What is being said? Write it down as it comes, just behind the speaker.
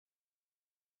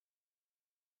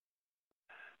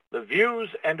The views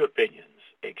and opinions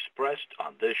expressed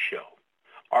on this show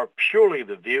are purely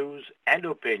the views and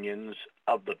opinions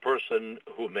of the person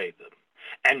who made them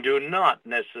and do not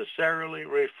necessarily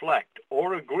reflect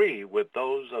or agree with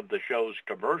those of the show's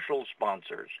commercial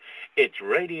sponsors, its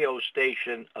radio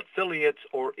station affiliates,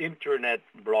 or internet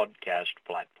broadcast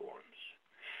platforms.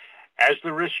 As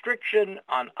the restriction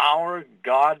on our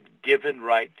God-given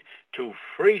right to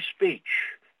free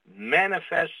speech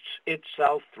manifests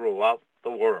itself throughout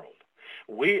the world,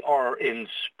 we are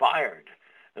inspired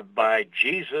by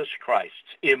Jesus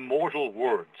Christ's immortal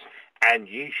words, "And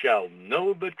ye shall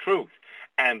know the truth,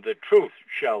 and the truth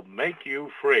shall make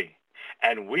you free."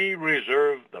 And we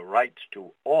reserve the rights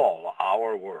to all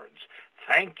our words.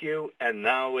 Thank you, and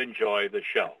now enjoy the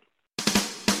show.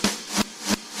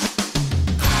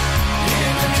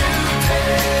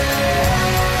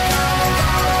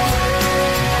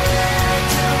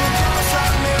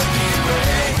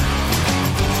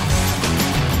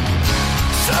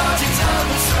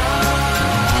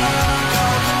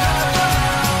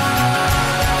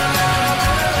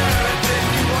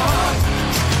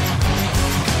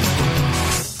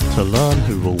 To learn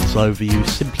who rules over you,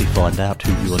 simply find out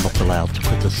who you are not allowed to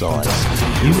criticise.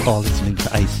 You are listening to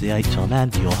ACH. I'm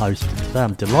Andy, your host, and today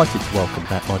I'm delighted to welcome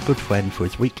back my good friend for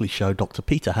his weekly show, Dr.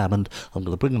 Peter Hammond. I'm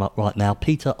going to bring him up right now.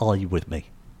 Peter, are you with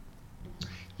me?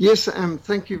 Yes, I am.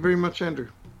 Thank you very much, Andrew.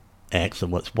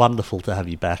 Excellent. Well, it's wonderful to have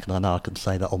you back, and I know I can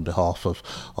say that on behalf of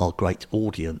our great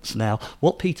audience. Now,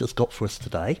 what Peter's got for us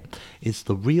today is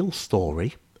the real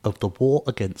story of the war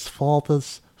against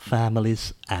fathers,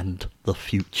 families and the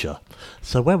future.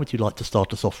 So where would you like to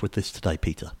start us off with this today,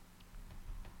 Peter?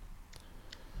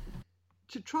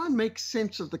 To try and make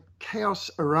sense of the chaos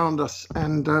around us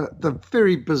and the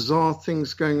very bizarre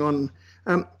things going on,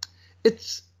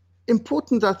 it's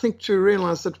important, I think, to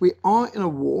realize that we are in a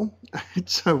war.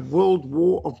 It's a world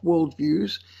war of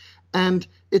worldviews, and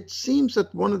it seems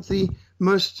that one of the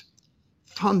most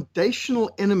foundational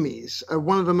enemies,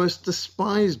 one of the most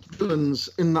despised villains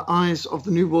in the eyes of the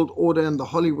New World Order and the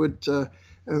Hollywood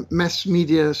mass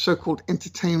media, so-called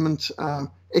entertainment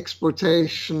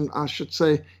exploitation, I should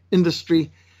say, industry,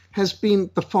 has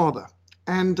been the father.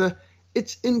 And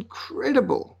it's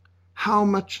incredible how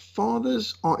much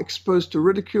fathers are exposed to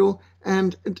ridicule,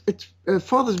 and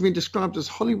father's been described as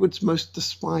Hollywood's most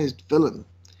despised villain.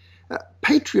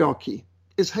 Patriarchy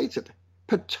is hated.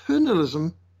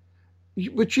 Paternalism,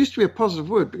 which used to be a positive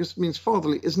word because it means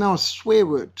fatherly, is now a swear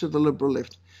word to the liberal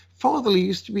left. Fatherly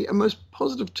used to be a most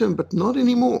positive term, but not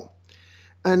anymore.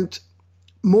 And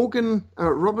Robin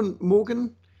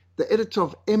Morgan, the editor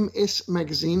of MS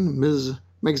Magazine, Ms.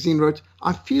 Magazine, wrote,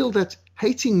 "I feel that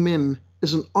hating men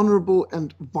is an honorable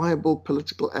and viable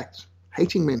political act."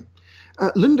 Hating men.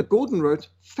 Linda Gordon wrote,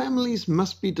 "Families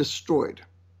must be destroyed,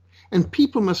 and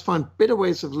people must find better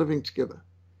ways of living together.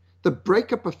 The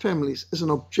breakup of families is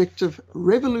an objective,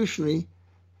 revolutionary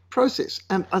process."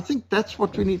 And I think that's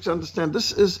what we need to understand.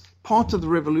 This is part of the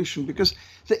revolution, because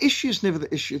the issue is never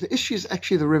the issue. The issue is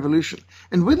actually the revolution.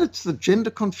 And whether it's the gender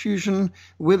confusion,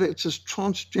 whether it's this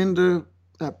transgender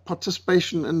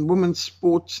participation in women's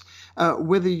sports,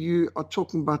 whether you are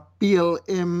talking about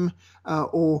BLM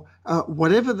or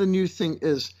whatever the new thing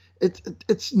is,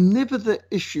 it's never the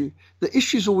issue. The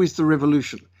issue is always the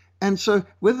revolution. And so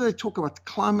whether they talk about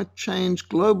climate change,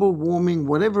 global warming,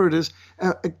 whatever it is,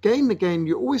 again and again,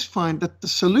 you always find that the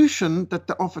solution that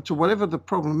they offer to whatever the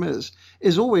problem is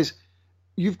always,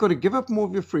 you've got to give up more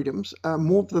of your freedoms,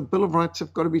 more of the Bill of Rights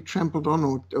have got to be trampled on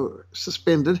or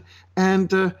suspended, and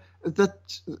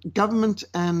that government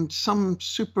and some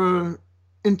super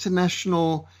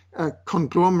international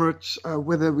conglomerates,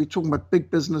 whether we're talking about big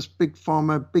business, big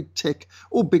pharma, big tech,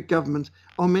 or big government,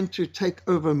 are meant to take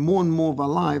over more and more of our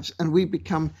lives, and we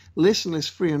become less and less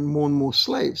free and more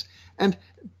slaves. And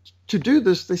to do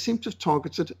this, they seem to have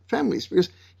targeted families, because,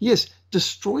 yes,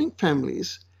 destroying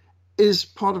families is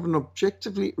part of an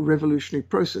objectively revolutionary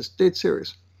process, dead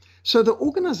serious. So the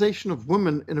Organization of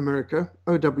Women in America,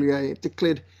 OWA,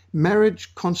 declared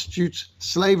marriage constitutes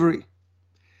slavery.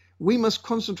 We must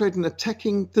concentrate on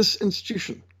attacking this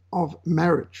institution of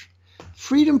marriage.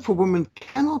 Freedom for women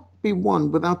cannot be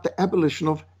won without the abolition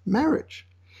of marriage.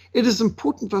 It is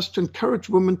important for us to encourage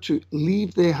women to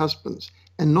leave their husbands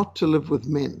and not to live with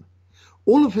men.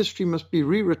 All of history must be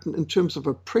rewritten in terms of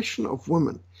oppression of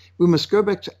women. We must go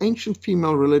back to ancient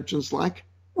female religions like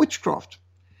witchcraft.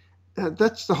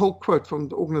 That's the whole quote from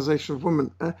the Organization of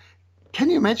Women.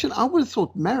 Can you imagine? I would have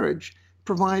thought marriage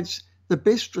provides the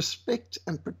best respect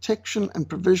and protection and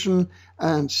provision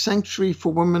and sanctuary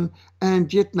for women,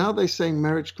 and yet now they're saying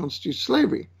marriage constitutes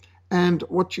slavery. And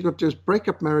what you got to do is break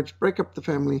up marriage, break up the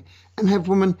family, and have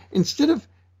women, instead of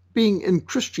being in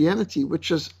Christianity, which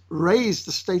has raised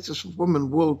the status of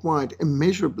women worldwide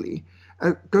immeasurably,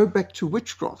 go back to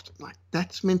witchcraft. Like,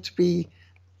 that's meant to be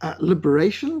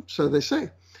liberation, so they say.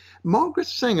 Margaret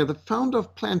Sanger, the founder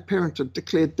of Planned Parenthood,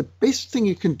 declared the best thing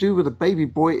you can do with a baby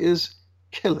boy is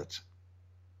kill it.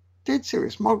 Dead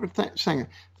serious. Margaret Sanger,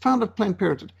 founder of Planned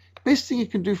Parenthood. Best thing you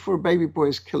can do for a baby boy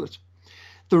is kill it.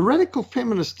 The radical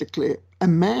feminists declare a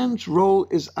man's role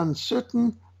is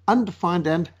uncertain, undefined,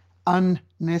 and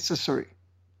unnecessary.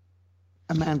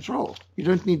 A man's role. You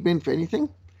don't need men for anything?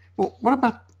 Well, what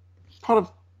about part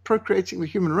of procreating the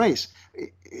human race?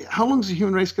 How long is the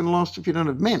human race going to last if you don't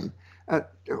have men?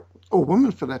 Or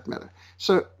women, for that matter.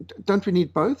 So don't we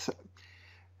need both?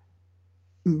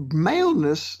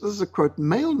 Maleness, this is a quote,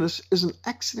 maleness is an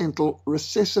accidental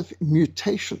recessive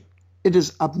mutation. It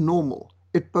is abnormal.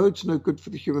 It bodes no good for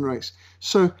the human race.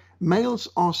 So males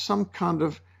are some kind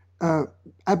of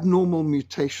abnormal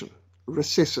mutation,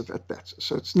 recessive at that.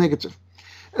 So it's negative.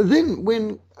 Then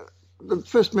when the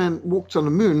first man walked on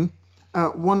the moon,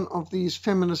 one of these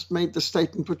feminists made the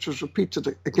statement, which was repeated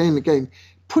again and again,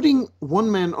 putting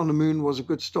one man on the moon was a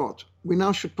good start. We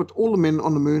now should put all the men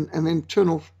on the moon and then turn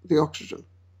off the oxygen.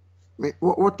 I mean,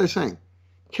 what they're saying,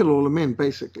 kill all the men,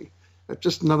 basically.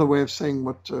 Just another way of saying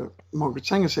what Margaret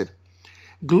Sanger said.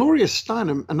 Gloria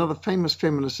Steinem, another famous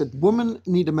feminist, said, women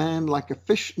need a man like a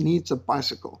fish needs a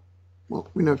bicycle. Well,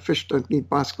 we know fish don't need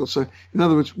bicycles. So in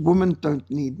other words, women don't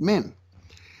need men.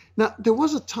 Now, there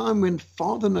was a time when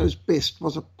Father Knows Best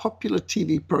was a popular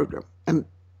TV program, and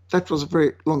that was a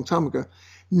very long time ago.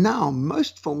 Now,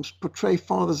 most films portray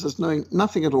fathers as knowing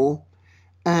nothing at all,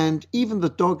 and even The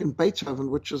Dog in Beethoven,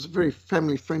 which is a very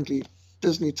family-friendly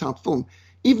Disney-type film,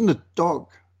 even the dog,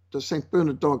 the St.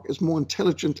 Bernard dog, is more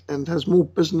intelligent and has more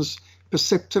business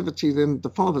perceptivity than the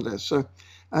father does. So,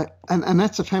 and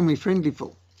that's a family-friendly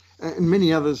film. In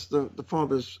many others, the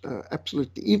father's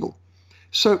absolutely evil.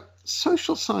 So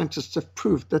social scientists have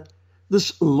proved that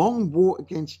this long war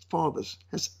against fathers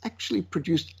has actually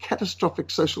produced catastrophic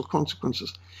social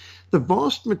consequences. The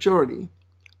vast majority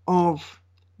of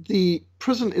the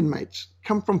prison inmates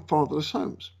come from fatherless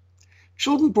homes.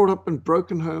 Children brought up in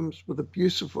broken homes with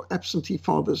abusive or absentee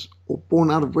fathers, or born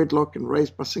out of wedlock and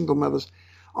raised by single mothers,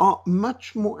 are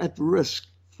much more at risk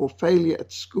for failure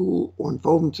at school or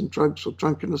involvement in drugs or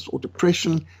drunkenness or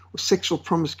depression or sexual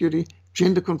promiscuity,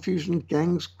 gender confusion,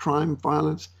 gangs, crime,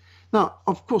 violence. Now,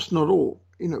 of course, not all.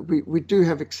 You know, we do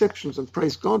have exceptions, and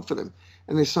praise God for them.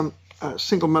 And there's some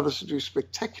single mothers who do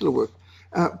spectacular work,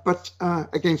 but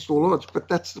against all odds. But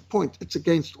that's the point. It's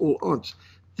against all odds.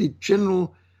 The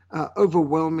general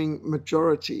overwhelming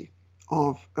majority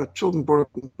of children brought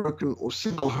up in broken or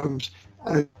single homes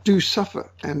do suffer,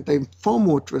 and they're far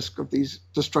more at risk of these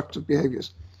destructive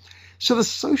behaviors. So the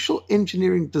social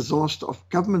engineering disaster of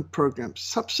government programs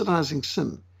subsidizing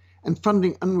sin and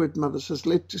funding unwed mothers has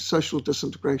led to social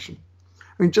disintegration.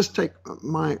 I mean, just take,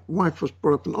 my wife was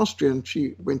brought up in Austria, and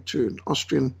she went to an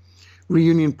Austrian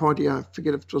reunion party. I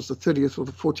forget if it was the 30th or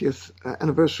the 40th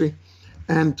anniversary.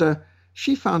 And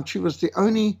she found she was the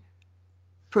only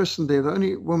person there, the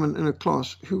only woman in her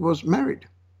class who was married,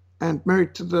 and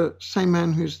married to the same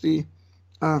man who's the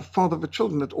father of the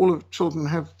children, that all of the children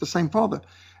have the same father.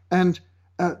 And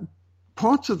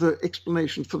part of the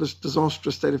explanation for this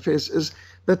disastrous state of affairs is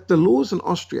that the laws in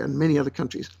Austria and many other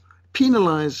countries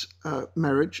penalize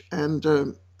marriage and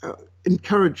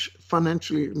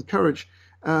financially encourage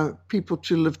people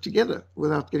to live together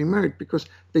without getting married, because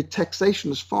the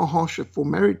taxation is far harsher for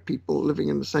married people living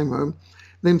in the same home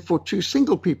than for two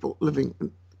single people living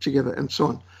together, and so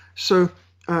on. So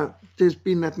there's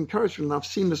been that encouragement, and I've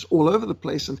seen this all over the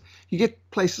place. And you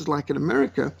get places like in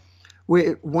America,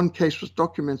 where one case was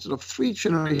documented of 3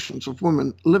 generations of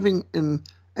women living in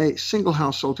a single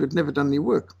household who had never done any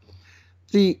work.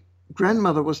 The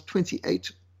grandmother was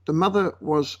 28, the mother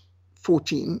was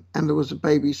 14, and there was a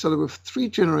baby. So there were 3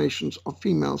 generations of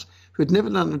females who had never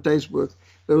done a day's work.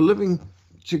 They were living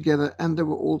together, and they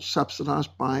were all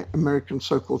subsidized by American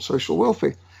so-called social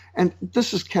welfare. And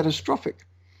this is catastrophic.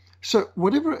 So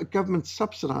whatever a government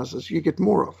subsidizes, you get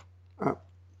more of.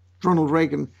 Ronald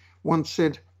Reagan once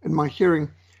said in my hearing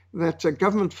that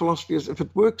government philosophy is, if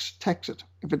it works, tax it.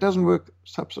 If it doesn't work,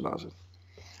 subsidize it.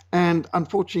 And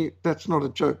unfortunately, that's not a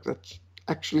joke. That's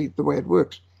actually the way it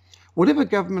works. Whatever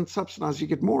government subsidizes, you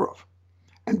get more of.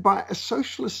 And by a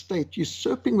socialist state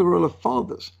usurping the role of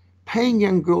fathers, paying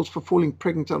young girls for falling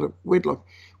pregnant out of wedlock,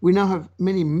 we now have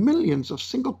many millions of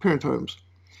single-parent homes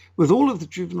with all of the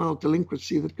juvenile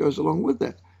delinquency that goes along with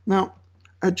that. Now,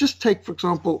 just take, for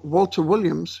example, Walter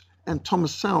Williams and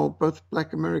Thomas Sowell, both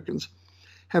black Americans,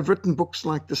 have written books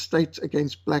like The State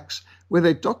Against Blacks, where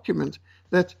they document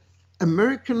that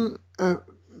American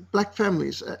black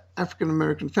families,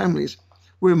 African-American families,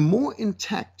 were more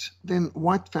intact than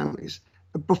white families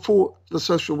before the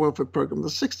social welfare program in the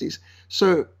 60s.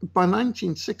 So by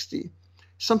 1960,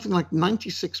 something like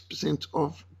 96%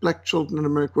 of black children in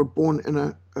America were born in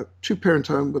a two-parent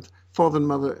home with father and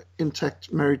mother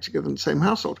intact, married together in the same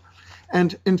household.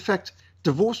 And in fact,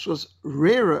 divorce was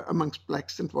rarer amongst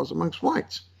blacks than it was amongst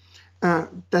whites.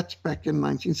 That's back in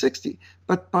 1960.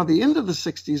 But by the end of the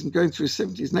 60s and going through the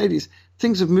 70s and 80s,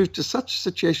 things have moved to such a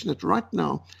situation that right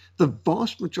now, the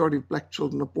vast majority of black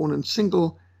children are born in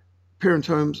single-parent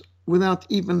homes without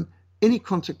even any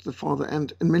contact with the father,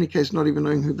 and in many cases not even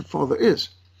knowing who the father is.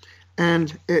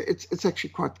 And it's actually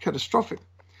quite catastrophic.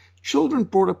 Children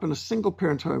brought up in a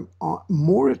single-parent home are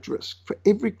more at risk for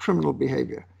every criminal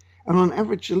behavior, and on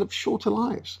average, they live shorter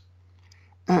lives.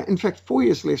 In fact, 4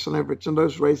 years less on average than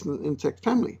those raised in an intact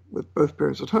family with both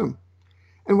parents at home.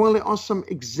 And while there are some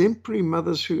exemplary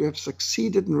mothers who have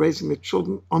succeeded in raising their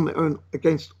children on their own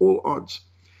against all odds,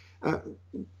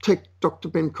 take Dr.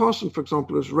 Ben Carson, for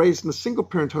example, who was raised in a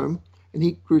single-parent home, and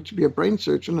he grew to be a brain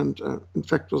surgeon and, in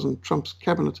fact, was in Trump's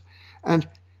cabinet. And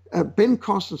Ben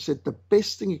Carson said the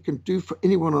best thing you can do for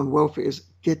anyone on welfare is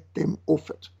get them off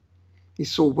it. He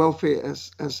saw welfare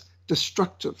as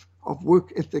destructive of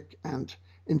work ethic and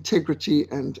integrity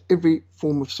and every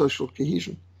form of social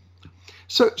cohesion.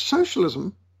 So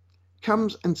socialism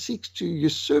comes and seeks to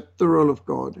usurp the role of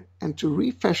God and to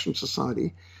refashion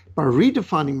society by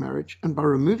redefining marriage and by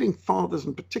removing fathers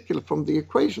in particular from the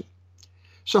equation.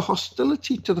 So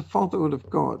hostility to the fatherhood of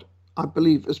God, I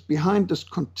believe, is behind this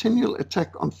continual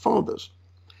attack on fathers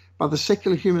by the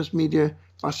secular humanist media,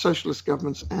 by socialist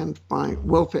governments, and by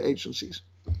welfare agencies.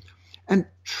 And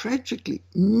tragically,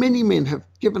 many men have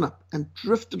given up and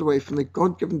drifted away from their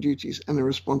God-given duties and their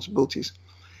responsibilities.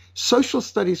 Social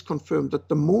studies confirm that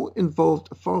the more involved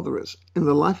a father is in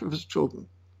the life of his children,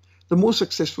 the more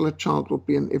successful a child will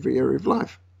be in every area of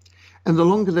life. And the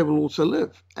longer they will also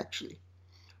live, actually.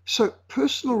 So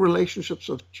personal relationships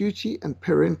of duty and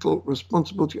parental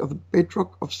responsibility are the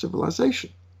bedrock of civilization.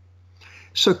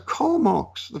 So Karl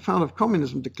Marx, the founder of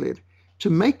communism, declared, to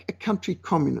make a country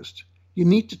communist, you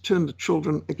need to turn the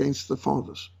children against the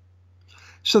fathers.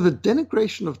 So the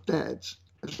denigration of dads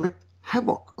has wreaked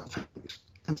havoc on families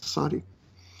and society.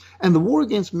 And the war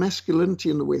against masculinity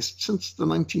in the West, since the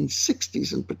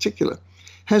 1960s in particular,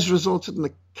 has resulted in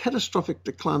a catastrophic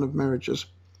decline of marriages,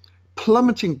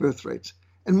 plummeting birth rates,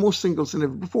 and more singles than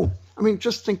ever before. I mean,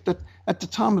 just think that at the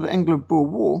time of the Anglo-Boer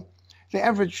War, the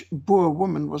average Boer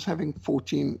woman was having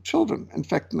 14 children. In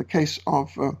fact, in the case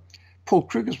of Paul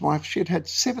Kruger's wife, she had had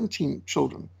 17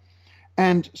 children.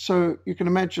 And so you can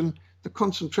imagine the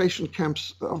concentration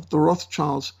camps of the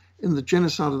Rothschilds in the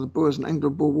genocide of the Boers in the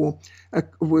Anglo-Boer War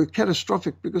were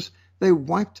catastrophic because they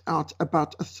wiped out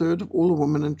about a third of all the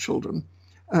women and children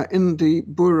in the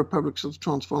Boer republics of the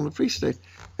Transvaal and the Free State.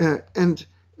 And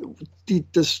the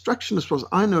destructionist was,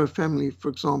 I know a family, for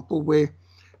example, where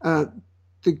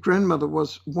the grandmother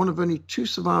was one of only 2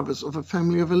 survivors of a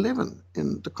family of 11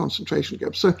 in the concentration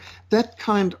camp. So that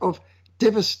kind of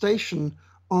devastation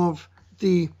of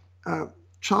the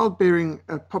childbearing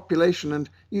population, and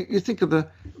you think of the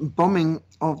bombing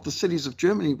of the cities of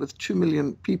Germany with 2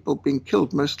 million people being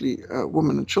killed, mostly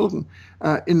women and children,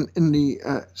 in the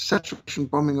saturation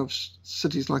bombing of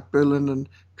cities like Berlin and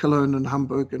Cologne and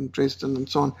Hamburg and Dresden and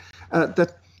so on,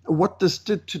 that what this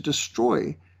did to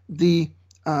destroy the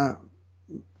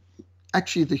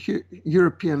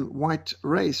European white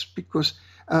race, because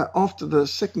after the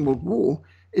Second World War,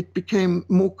 it became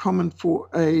more common for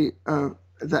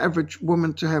the average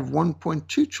woman to have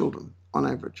 1.2 children on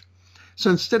average.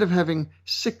 So instead of having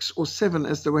 6 or 7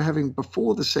 as they were having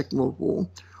before the Second World War,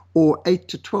 or 8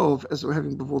 to 12 as they were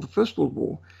having before the First World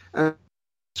War,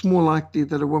 it's more likely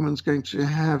that a woman's going to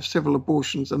have several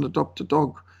abortions and adopt a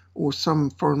dog or some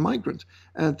foreign migrant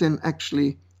than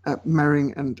actually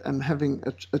marrying and having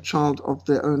a child of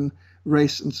their own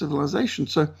race and civilization.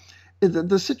 So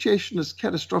the situation is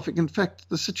catastrophic. In fact,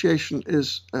 the situation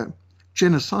is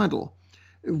genocidal.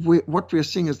 What we are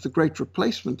seeing is the great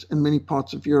replacement in many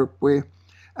parts of Europe where,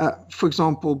 for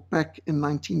example, back in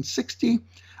 1960,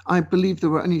 I believe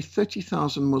there were only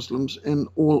 30,000 Muslims in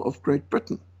all of Great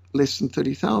Britain, less than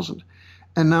 30,000.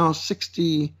 And now,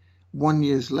 61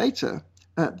 years later,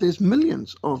 there's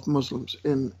millions of Muslims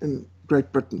in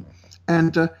Great Britain.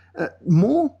 And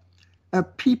more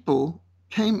people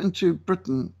came into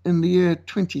Britain in the year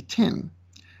 2010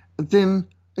 than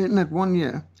in that 1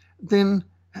 year, then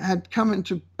had come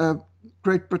into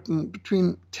Great Britain between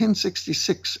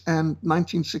 1066 and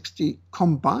 1960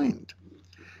 combined.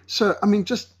 So, I mean,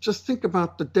 just think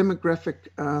about the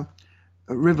demographic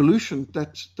revolution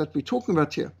that we're talking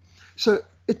about here. So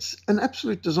it's an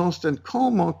absolute disaster. And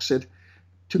Karl Marx said,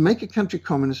 to make a country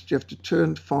communist, you have to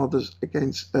turn fathers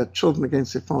against children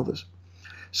against their fathers.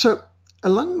 So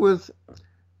along with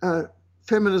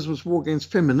feminism's war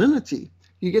against femininity,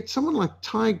 you get someone like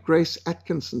Ty Grace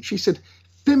Atkinson. She said,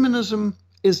 feminism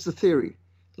is the theory,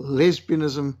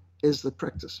 lesbianism is the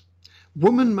practice.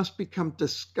 Women must become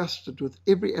disgusted with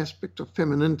every aspect of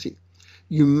femininity.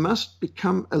 You must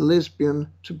become a lesbian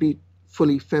to be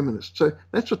fully feminist. So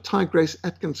that's what Ty Grace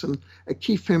Atkinson, a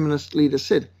key feminist leader,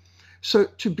 said. So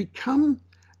to become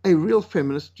a real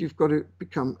feminist, you've got to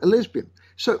become a lesbian.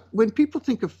 So when people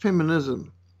think of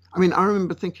feminism, I mean, I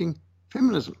remember thinking,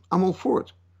 feminism, I'm all for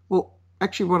it. Well,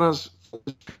 actually what I was for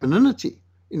was femininity.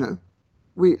 You know,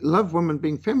 we love women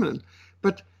being feminine,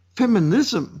 but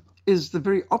feminism is the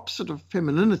very opposite of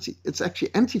femininity. It's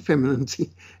actually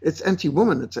anti-femininity. It's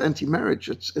anti-woman. It's anti-marriage.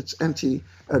 It's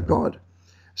anti-God.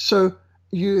 So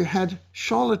you had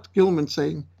Charlotte Gilman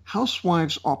saying,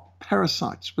 housewives are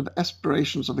parasites with the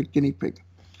aspirations of a guinea pig.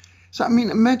 So, I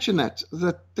mean, imagine that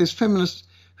there's feminists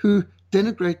who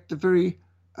denigrate the very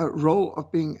role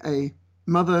of being a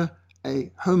mother,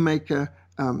 a homemaker,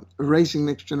 raising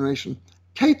next generation.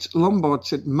 Kate Lombard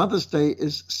said Mother's Day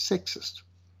is sexist.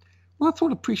 Well, I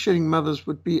thought appreciating mothers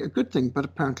would be a good thing, but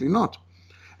apparently not.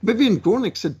 Vivian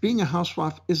Gornick said being a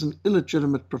housewife is an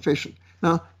illegitimate profession.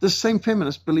 Now, this same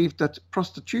feminist believed that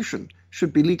prostitution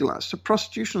should be legalized. So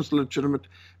prostitution is legitimate,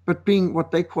 but being what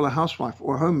they call a housewife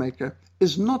or a homemaker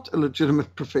is not a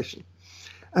legitimate profession.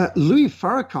 Louis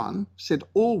Farrakhan said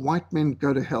all white men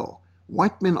go to hell.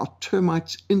 White men are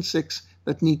termites, insects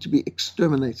that need to be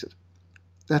exterminated.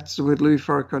 That's the word Louis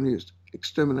Farrakhan used,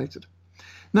 exterminated.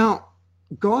 Now,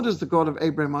 God is the God of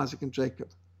Abraham, Isaac, and Jacob.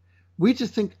 We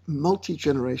just think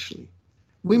multi-generationally.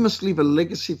 We must leave a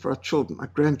legacy for our children, our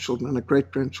grandchildren, and our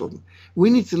great-grandchildren. We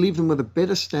need to leave them with a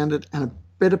better standard and a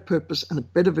better purpose and a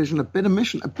better vision, a better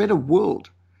mission, a better world,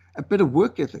 a better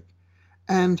work ethic.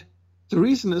 And the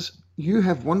reason is you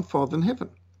have one Father in heaven.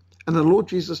 And the Lord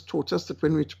Jesus taught us that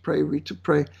when we're to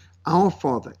pray, our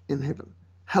Father in heaven.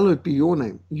 Hallowed be your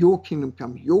name, your kingdom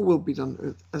come, your will be done on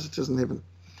earth as it is in heaven.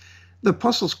 The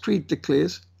Apostles' Creed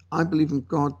declares, I believe in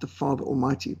God, the Father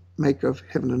Almighty, maker of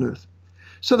heaven and earth.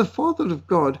 So the fatherhood of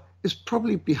God is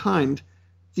probably behind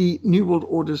the New World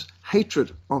Order's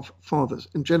hatred of fathers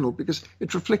in general, because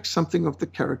it reflects something of the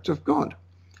character of God.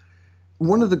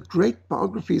 One of the great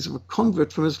biographies of a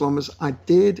convert from Islam is, I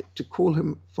dared to call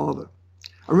him father.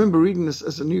 I remember reading this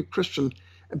as a new Christian.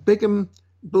 Begum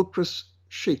Bilquis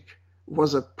Sheikh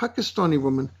was a Pakistani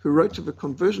woman who wrote of her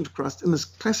conversion to Christ in this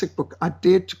classic book, I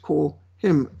dared to call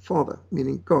him father,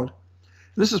 meaning God.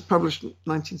 And this is published in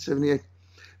 1978.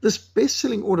 This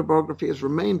best-selling autobiography has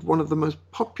remained one of the most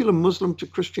popular Muslim to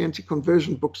Christianity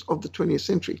conversion books of the 20th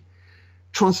century,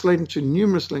 translated into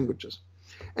numerous languages.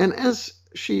 And as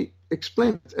she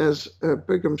explained, as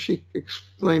Begum Sheikh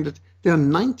explained it, there are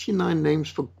 99 names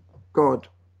for God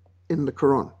in the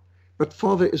Quran, but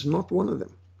Father is not one of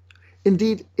them.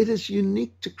 Indeed, it is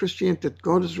unique to Christianity that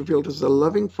God is revealed as a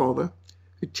loving Father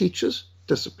who teaches,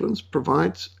 disciplines,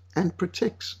 provides, and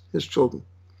protects his children.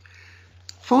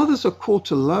 Fathers are called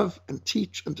to love and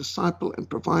teach and disciple and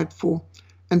provide for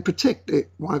and protect their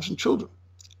wives and children.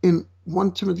 In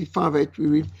 1 Timothy 5:8 we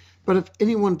read, but if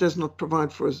anyone does not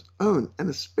provide for his own, and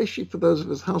especially for those of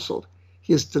his household,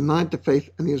 he has denied the faith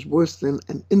and he is worse than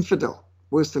an infidel,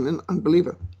 worse than an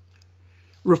unbeliever.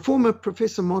 Reformer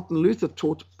Professor Martin Luther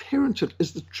taught parenthood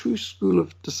is the true school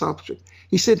of discipleship.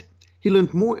 He said he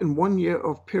learned more in 1 year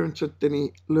of parenthood than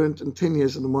he learned in 10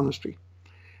 years in the monastery.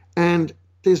 And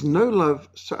there's no love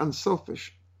so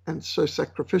unselfish and so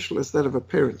sacrificial as that of a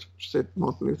parent, said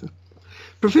Martin Luther.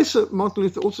 Professor Martin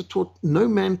Luther also taught no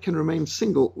man can remain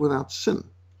single without sin.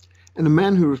 And a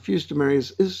man who refused to marry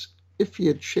is if he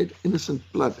had shed innocent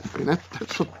blood. I mean,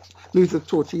 that's what Luther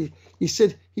taught. He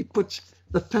said he puts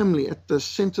the family at the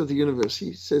center of the universe.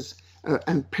 He says,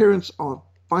 and parents are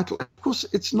vital. Of course,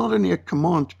 it's not only a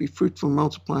command to be fruitful and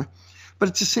multiply, but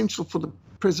it's essential for the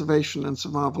preservation and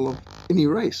survival of any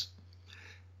race.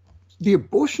 The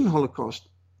abortion holocaust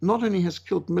not only has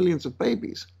killed millions of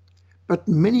babies, but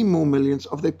many more millions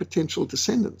of their potential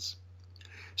descendants.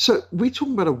 So we're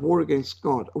talking about a war against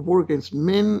God, a war against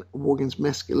men, a war against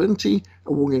masculinity,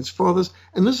 a war against fathers,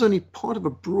 and this is only part of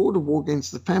a broader war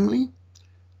against the family,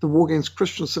 the war against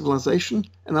Christian civilization,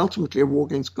 and ultimately a war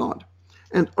against God.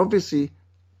 And obviously,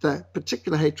 the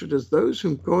particular hatred is those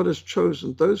whom God has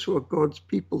chosen, those who are God's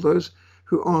people, those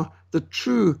who are the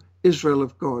true Israel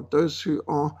of God, those who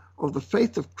are of the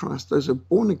faith of Christ, those who are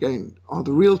born again, are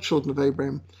the real children of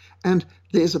Abraham. And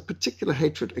there's a particular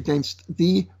hatred against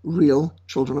the real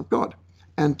children of God.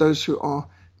 And those who are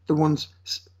the ones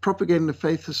propagating the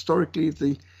faith historically,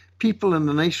 the people and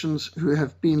the nations who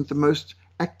have been the most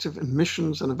active in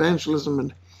missions and evangelism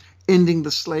and ending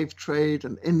the slave trade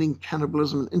and ending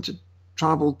cannibalism and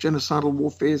intertribal genocidal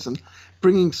warfares and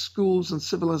bringing schools and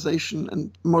civilization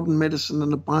and modern medicine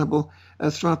and the Bible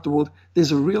throughout the world.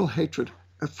 There's a real hatred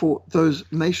for those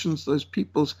nations, those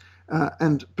peoples,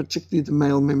 and particularly the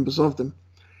male members of them.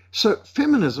 So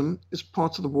feminism is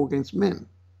part of the war against men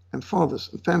and fathers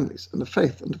and families and the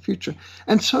faith and the future.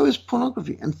 And so is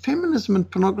pornography. And feminism and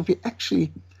pornography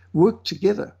actually work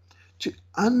together to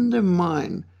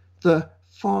undermine the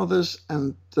fathers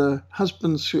and the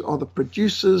husbands who are the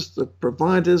producers, the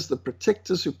providers, the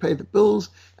protectors, who pay the bills,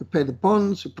 who pay the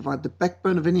bonds, who provide the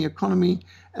backbone of any economy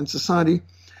and society.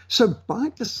 So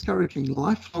by discouraging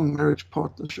lifelong marriage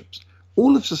partnerships,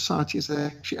 all of society is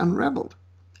actually unraveled.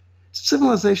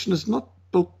 Civilization is not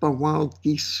built by wild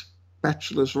geese,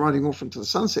 bachelors riding off into the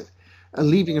sunset,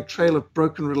 leaving a trail of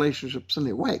broken relationships in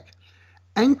their wake.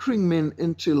 Anchoring men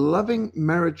into loving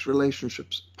marriage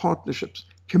relationships, partnerships,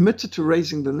 committed to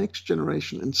raising the next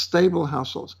generation in stable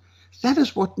households, that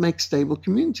is what makes stable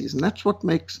communities, and that's what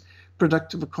makes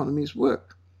productive economies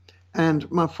work. And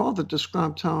my father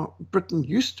described how Britain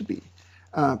used to be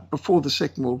before the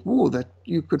Second World War, that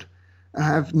you could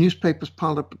have newspapers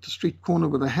piled up at the street corner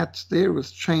with the hats there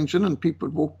with change in, and people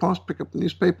would walk past, pick up the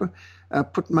newspaper,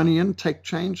 put money in, take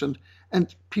change,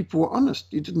 and people were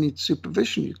honest. You didn't need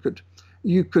supervision.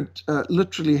 You could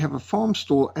literally have a farm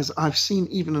store, as I've seen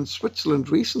even in Switzerland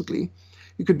recently.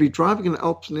 You could be driving in the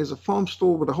Alps and there's a farm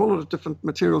store with a whole lot of different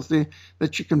materials there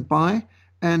that you can buy,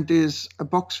 and there's a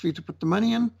box for you to put the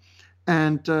money in,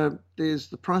 and there's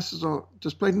the prices are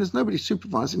displayed, and there's nobody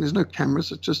supervising. There's no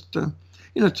cameras. It's just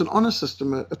it's an honor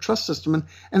system, a trust system,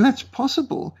 and that's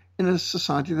possible in a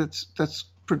society that's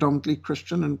predominantly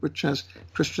Christian and which has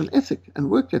Christian ethic and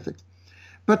work ethic.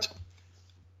 But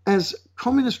as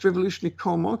communist revolutionary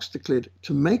Karl Marx declared,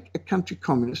 to make a country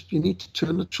communist, you need to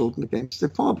turn the children against their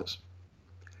fathers.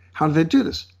 How do they do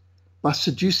this? By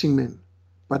seducing men,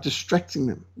 by distracting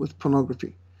them with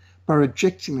pornography, by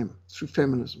rejecting them through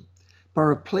feminism, by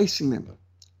replacing them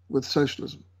with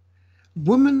socialism.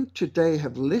 Women today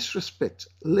have less respect,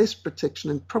 less protection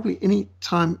than probably any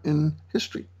time in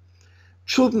history.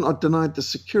 Children are denied the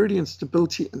security and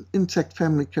stability an intact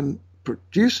family can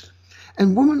produce,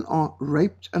 and women are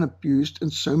raped and abused in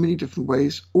so many different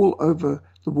ways all over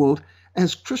the world.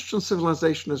 As Christian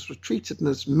civilization has retreated and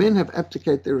as men have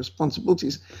abdicated their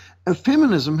responsibilities,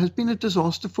 feminism has been a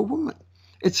disaster for women.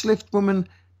 It's left women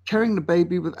carrying the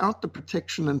baby without the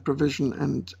protection and provision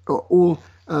and all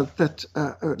that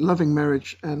loving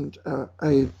marriage and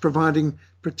a providing,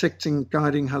 protecting,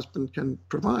 guiding husband can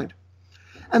provide.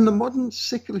 And the modern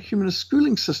secular humanist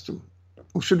schooling system,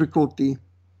 or should we call it the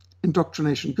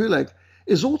indoctrination gulag,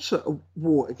 is also a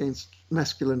war against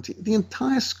masculinity. The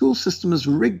entire school system is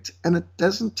rigged, and it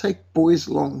doesn't take boys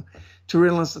long to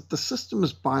realize that the system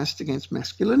is biased against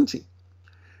masculinity.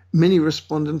 Many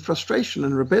respond in frustration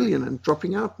and rebellion and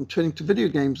dropping out and turning to video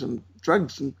games and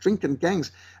drugs and drink and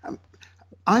gangs.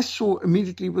 I saw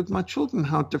immediately with my children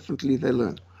how differently they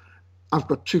learn. I've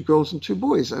got 2 girls and 2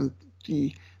 boys, and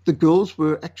the girls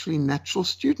were actually natural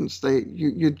students.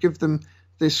 You'd give them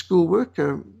their schoolwork.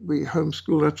 We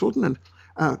homeschool our children,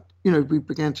 and we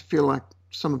began to feel like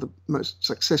some of the most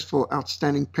successful,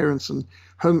 outstanding parents and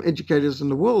home educators in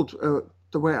the world.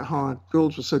 The way how our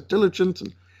girls were so diligent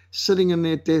and sitting in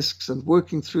their desks and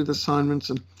working through the assignments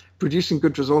and producing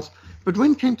good results. But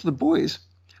when it came to the boys,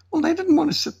 well, they didn't want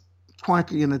to sit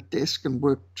quietly in a desk and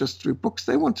work just through books.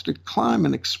 They wanted to climb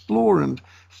and explore and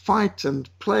fight and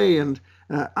play and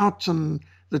out on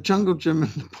the jungle gym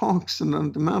and the parks and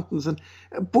on the mountains. And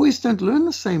boys don't learn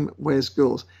the same way as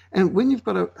girls. And when you've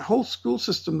got a whole school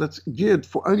system that's geared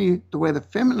for only the way the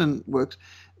feminine works,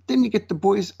 then you get the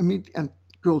boys immediately, and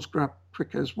girls grow up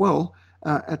quicker as well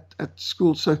at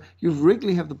school. So you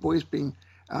regularly have the boys being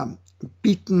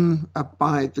beaten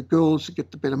by the girls to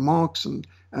get the better marks and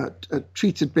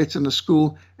treated better in the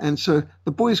school. And so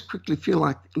the boys quickly feel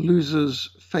like losers,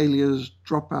 failures,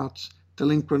 dropouts,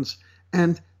 delinquents.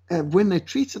 And when they're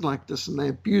treated like this and they're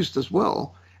abused as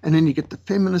well, and then you get the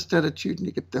feminist attitude and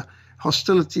you get the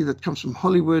hostility that comes from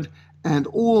Hollywood and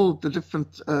all the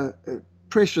different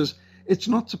pressures, it's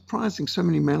not surprising so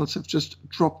many males have just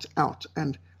dropped out.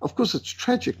 And of course, it's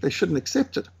tragic. They shouldn't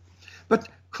accept it. But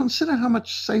consider how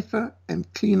much safer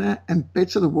and cleaner and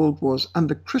better the world was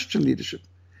under Christian leadership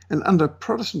and under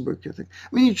Protestant work ethic.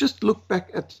 I mean, you just look back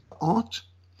at art,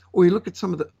 or you look at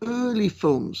some of the early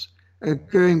films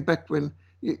going back when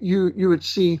you would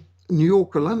see New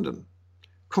York or London,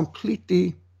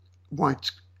 completely white,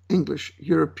 English,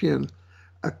 European,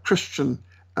 Christian,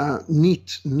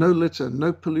 neat, no litter,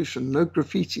 no pollution, no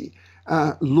graffiti,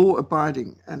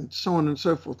 law-abiding, and so on and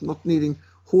so forth, not needing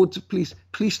hordes of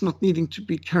police not needing to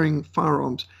be carrying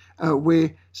firearms, where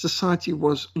society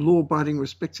was law-abiding,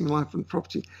 respecting life and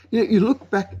property. You look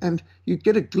back and you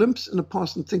get a glimpse in the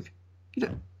past and think,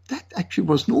 that actually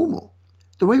was normal.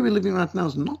 The way we're living right now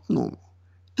is not normal.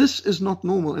 This is not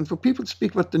normal. And for people to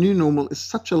speak about the new normal is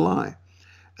such a lie.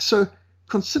 So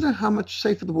consider how much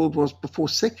safer the world was before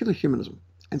secular humanism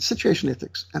and situation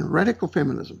ethics and radical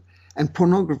feminism and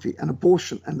pornography and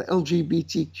abortion and the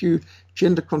LGBTQ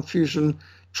gender confusion,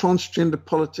 transgender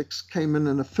politics came in,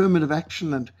 and affirmative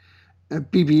action and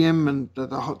BBM and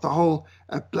the whole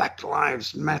Black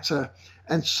Lives Matter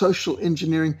and social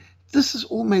engineering. This has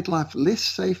all made life less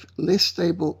safe, less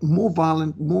stable, more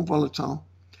violent, more volatile.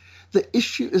 The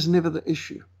issue is never the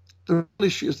issue. The real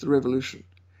issue is the revolution.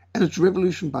 And it's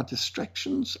revolution by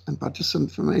distractions and by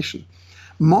disinformation.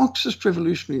 Marxist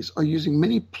revolutionaries are using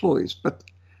many ploys, but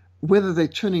whether they're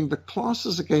turning the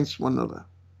classes against one another,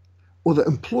 or the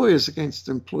employers against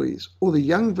the employees, or the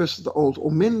young versus the old,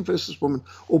 or men versus women,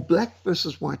 or black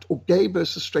versus white, or gay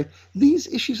versus straight, these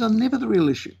issues are never the real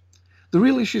issue. The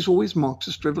real issue is always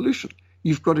Marxist revolution.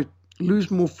 You've got to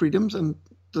lose more freedoms and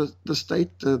the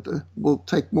state will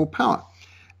take more power.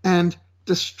 And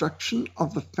destruction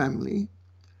of the family,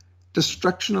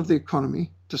 destruction of the economy,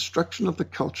 destruction of the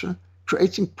culture,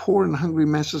 creating poor and hungry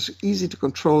masses easy to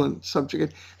control and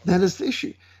subjugate, that is the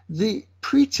issue. The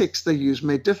pretext they use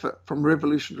may differ from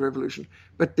revolution to revolution,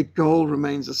 but the goal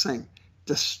remains the same.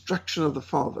 Destruction of the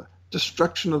father,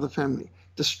 destruction of the family,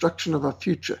 destruction of our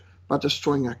future by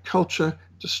destroying our culture,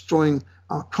 destroying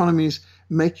our economies,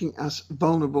 making us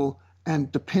vulnerable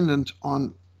and dependent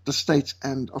on the state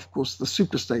and, of course, the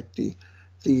superstate,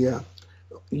 the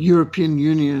European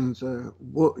Union, the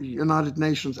United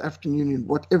Nations, African Union,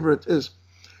 whatever it is.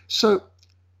 So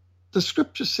the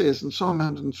scripture says in Psalm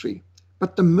 103,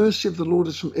 but the mercy of the Lord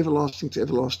is from everlasting to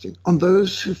everlasting on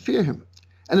those who fear him,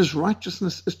 and his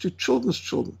righteousness is to children's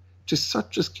children, to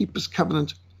such as keep his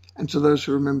covenant, and to those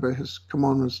who remember his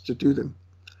commandments to do them.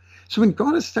 So when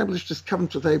God established his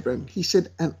covenant with Abraham, he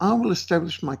said, and I will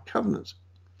establish my covenant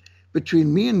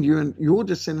between me and you and your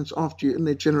descendants after you in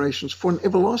their generations for an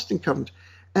everlasting covenant.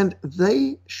 And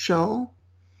they shall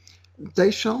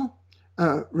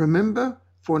remember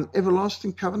for an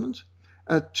everlasting covenant,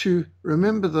 to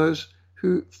remember those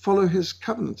who follow his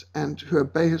covenant and who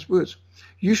obey his words.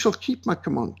 You shall keep my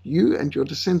command, you and your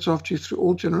descendants after you through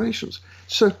all generations.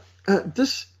 So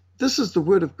this is the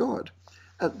word of God.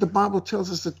 The Bible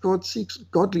tells us that God seeks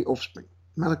godly offspring,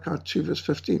 Malachi 2 verse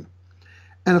 15.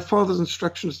 And a father's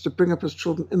instruction is to bring up his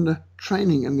children in the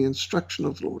training and the instruction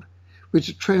of the Lord. We're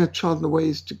to train a child in the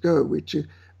ways to go. We're to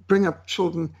bring up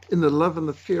children in the love and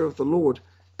the fear of the Lord.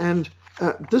 And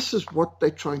this is what they're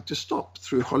trying to stop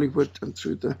through Hollywood and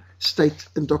through the state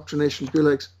indoctrination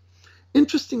gulags.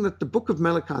 Interesting that the book of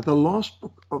Malachi, the last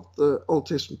book of the Old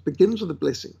Testament, begins with a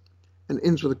blessing and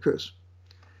ends with a curse.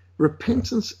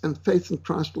 Repentance and faith in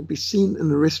Christ will be seen in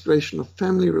the restoration of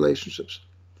family relationships.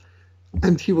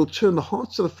 And he will turn the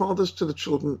hearts of the fathers to the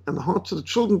children and the hearts of the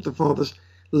children to the fathers,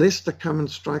 lest they come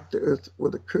and strike the earth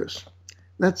with a curse.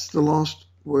 That's the last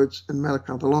words in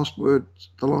Malachi, the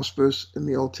last verse in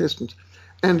the Old Testament.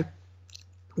 And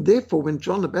therefore, when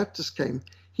John the Baptist came,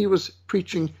 he was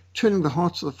preaching, turning the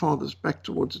hearts of the fathers back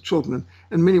towards the children.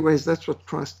 In many ways, that's what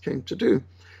Christ came to do.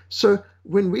 So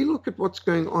when we look at what's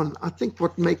going on, I think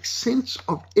what makes sense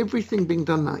of everything being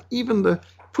done now, even the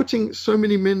putting so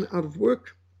many men out of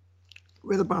work,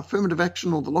 whether by affirmative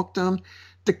action or the lockdown,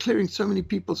 declaring so many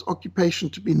people's occupation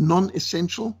to be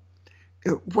non-essential,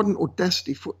 what an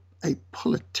audacity for a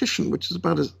politician, which is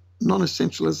about as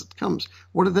non-essential as it comes.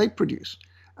 What do they produce,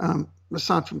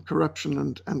 aside from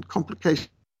corruption and complication?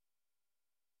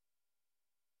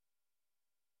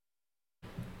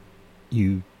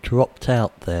 You dropped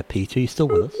out there, Peter. Are you still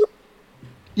with us?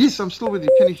 Yes, I'm still with you.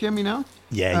 Can you hear me now?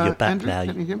 Yeah, you're back Andrew, now.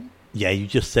 Can you hear me? Yeah, you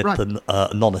just said Right. the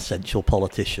non-essential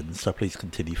politicians, so please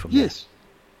continue from there. Yes.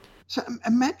 So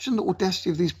imagine the audacity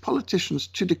of these politicians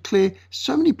to declare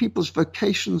so many people's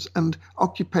vocations and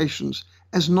occupations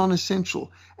as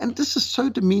non-essential. And this is so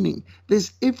demeaning.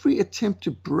 There's every attempt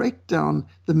to break down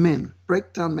the men,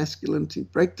 break down masculinity,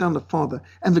 break down the father,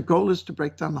 and the goal is to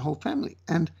break down the whole family.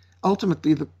 And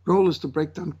ultimately, the goal is to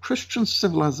break down Christian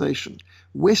civilization,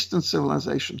 Western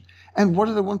civilization. And what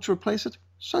do they want to replace it?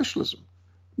 Socialism,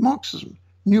 Marxism,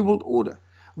 New World Order.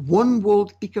 One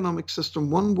world economic system,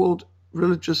 one world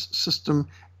religious system,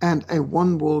 and a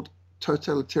one world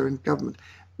totalitarian government,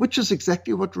 which is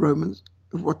exactly what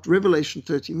Revelation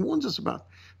 13 warns us about,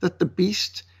 that the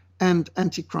beast and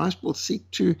Antichrist will seek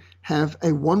to have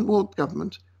a one world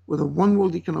government with a one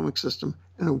world economic system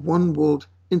and a one world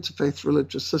interfaith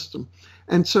religious system.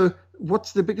 And so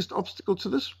what's the biggest obstacle to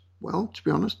this? Well, to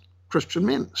be honest, Christian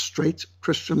men, straight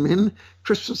Christian men,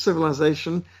 Christian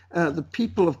civilization, the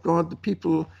people of God, the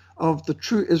people of the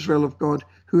true Israel of God,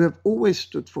 who have always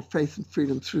stood for faith and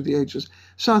freedom through the ages.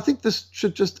 So I think this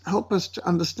should just help us to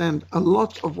understand a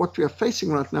lot of what we are facing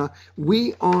right now.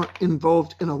 We are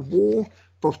involved in a war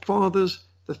for fathers,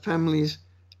 the families,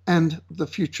 and the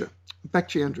future. Back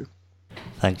to you, Andrew.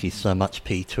 Thank you so much,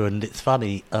 Peter. And it's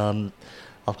funny, I've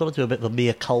got to do a bit of a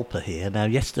mea culpa here. Now,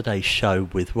 yesterday's show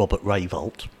with Robert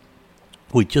Rayvold,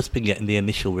 we'd just been getting the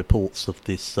initial reports of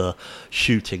this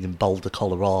shooting in Boulder,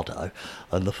 Colorado,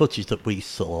 and the footage that we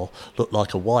saw looked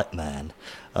like a white man.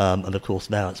 And of course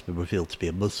now it's been revealed to be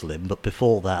a Muslim. But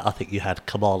before that, I think you had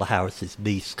Kamala Harris's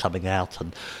niece coming out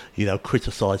and,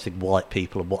 criticising white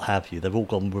people and what have you. They've all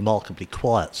gone remarkably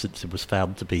quiet since it was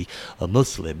found to be a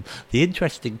Muslim. The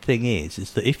interesting thing is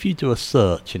that if you do a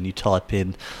search and you type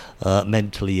in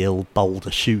mentally ill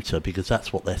Boulder shooter, because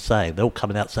that's what they're saying, they're all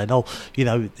coming out saying,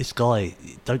 this guy,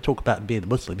 don't talk about him being a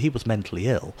Muslim, he was mentally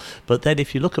ill. But then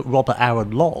if you look at Robert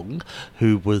Aaron Long,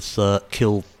 who was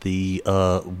killed the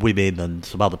women and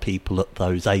some other people at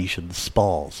those Asian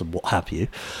spas and what have you,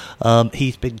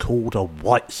 he's been called a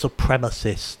white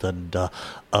supremacist and a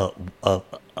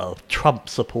Trump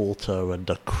supporter and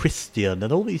a Christian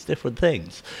and all these different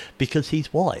things because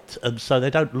he's white. And so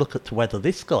they don't look at whether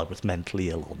this guy was mentally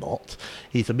ill or not.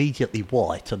 He's immediately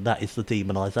white, and that is the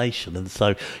demonisation. And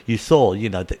so you saw,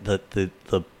 they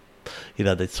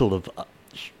sort of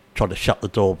trying to shut the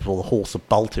door before the horse had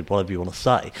bolted, whatever you want to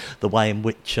say, the way in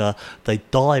which they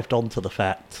dived onto the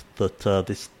fact that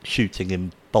this shooting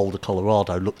in Boulder,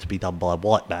 Colorado looked to be done by a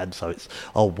white man, so it's,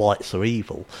 whites are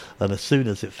evil. And as soon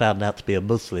as it found out to be a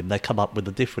Muslim, they come up with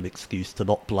a different excuse to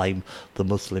not blame the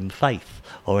Muslim faith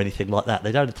or anything like that.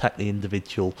 They don't attack the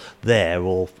individual there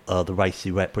or the race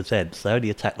he represents. They only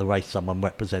attack the race someone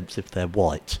represents if they're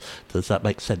white. Does that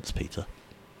make sense, Peter?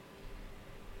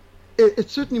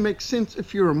 It certainly makes sense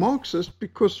if you're a Marxist,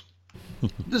 because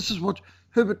this is what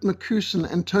Herbert Marcuse and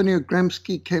Antonio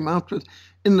Gramsci came out with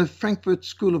in the Frankfurt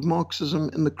School of Marxism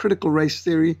in the critical race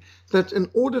theory, that in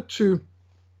order to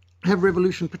have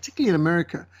revolution, particularly in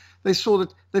America, they saw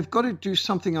that they've got to do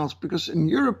something else, because in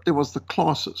Europe there was the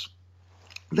classes.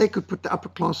 They could put the upper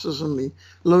classes and the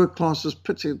lower classes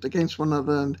pitted against one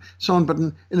another and so on. But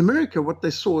in America, what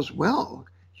they saw is, well,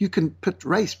 you can pit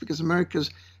race, because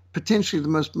America's potentially the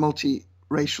most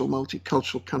multi-racial,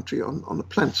 multicultural country on the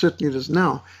planet. Certainly it is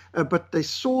now. But they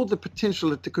saw the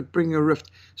potential that they could bring a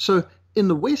rift. So in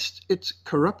the West, it's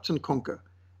corrupt and conquer.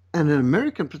 And in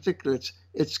America in particular,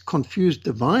 it's confuse,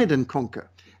 divide and conquer.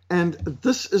 And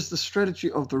this is the strategy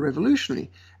of the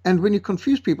revolutionary. And when you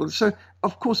confuse people, so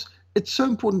of course, it's so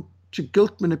important to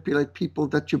guilt manipulate people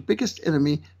that your biggest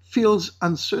enemy feels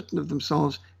uncertain of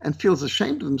themselves and feels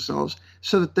ashamed of themselves,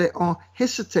 so that they are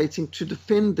hesitating to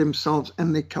defend themselves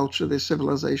and their culture, their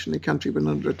civilization, their country when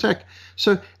under attack.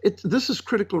 So this is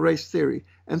critical race theory.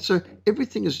 And so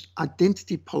everything is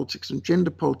identity politics and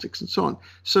gender politics and so on.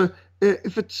 So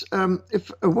if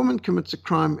a woman commits a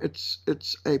crime,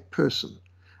 it's a person.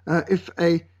 If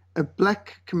a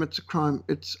black commits a crime,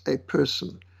 it's a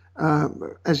person.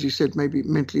 As you said, maybe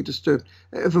mentally disturbed.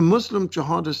 If a Muslim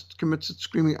jihadist commits it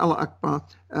screaming Allah Akbar,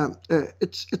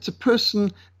 it's a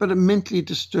person, but a mentally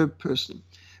disturbed person.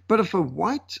 But if a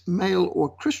white male or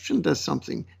a Christian does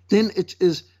something, then it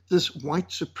is this white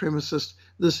supremacist,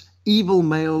 this evil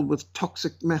male with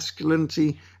toxic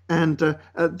masculinity, and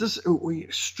this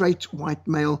straight white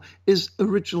male is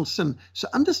original sin. So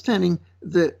understanding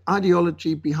the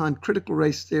ideology behind critical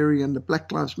race theory and the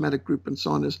Black Lives Matter group and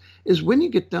so on is when you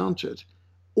get down to it,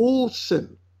 all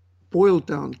sin boiled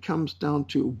down comes down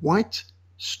to white,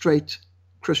 straight,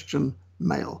 Christian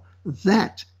male.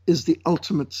 That is the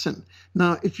ultimate sin.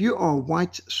 Now, if you are a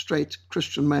white, straight,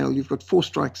 Christian male, you've got 4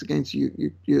 strikes against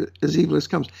you, you're as evil as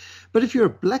comes. But if you're a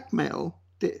black male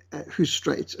who's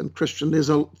straight and Christian,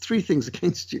 there's 3 things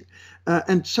against you.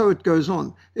 And so it goes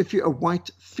on. If you're a white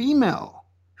female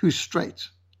who's straight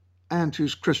and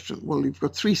who's Christian, well, you've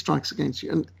got 3 strikes against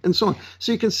you, and so on.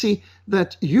 So you can see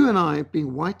that you and I,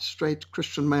 being white, straight,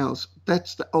 Christian males,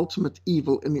 that's the ultimate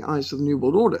evil in the eyes of the New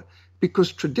World Order.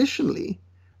 Because traditionally,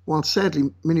 while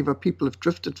sadly many of our people have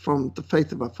drifted from the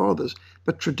faith of our fathers,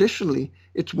 but traditionally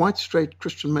it's white, straight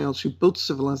Christian males who built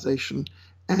civilization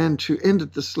and who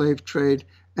ended the slave trade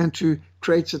and who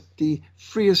created the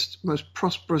freest, most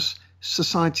prosperous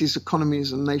societies,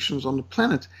 economies, and nations on the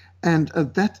planet. And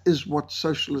that is what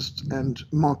socialists and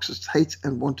Marxists hate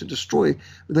and want to destroy.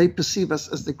 They perceive us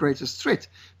as the greatest threat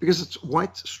because it's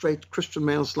white, straight Christian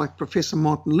males like Professor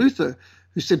Martin Luther,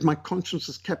 who said, my conscience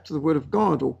is kept to the word of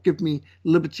God, or give me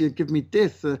liberty or give me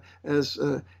death, as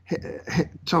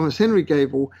Thomas Henry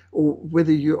gave, or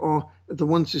whether you are the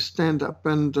ones who stand up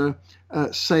and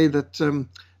say that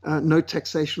no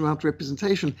taxation without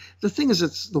representation. The thing is,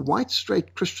 it's the white,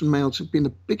 straight Christian males who've been the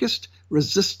biggest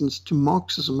resistance to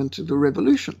Marxism and to the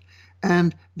revolution.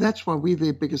 And that's why we're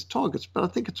their biggest targets. But I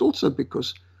think it's also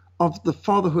because of the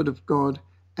fatherhood of God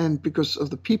and because of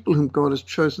the people whom God has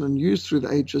chosen and used through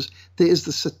the ages. There is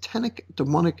the satanic,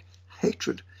 demonic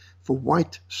hatred for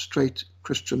white, straight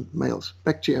Christian males.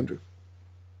 Back to you, Andrew.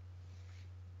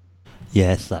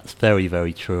 Yes, that's very,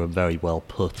 very true and very well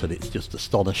put, and it's just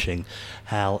astonishing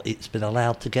how it's been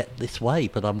allowed to get this way.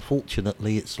 But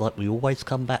unfortunately, it's like we always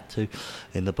come back to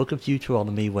in the book of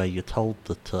Deuteronomy, where you're told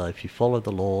that if you follow the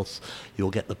laws,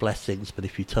 you'll get the blessings, but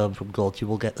if you turn from God, you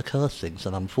will get the cursings.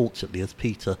 And unfortunately, as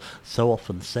Peter so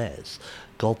often says,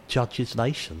 God judges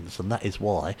nations, and that is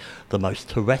why the most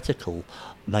heretical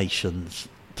nations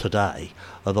today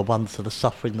are the ones that are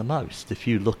suffering the most. If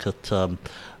you look at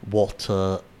what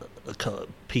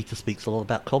Peter speaks a lot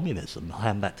about communism. I'll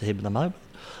hand back to him in a moment.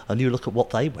 And you look at what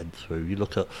they went through. You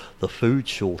look at the food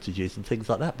shortages and things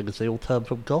like that because they all turned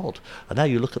from God. And now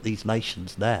you look at these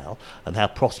nations now and how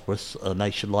prosperous a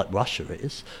nation like Russia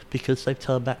is because they've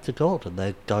turned back to God and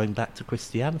they're going back to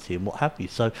Christianity and what have you.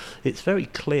 So it's very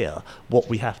clear what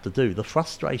we have to do. The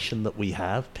frustration that we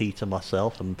have, Peter,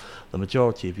 myself, and the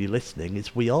majority of you listening,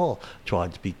 is we are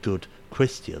trying to be good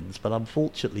Christians, but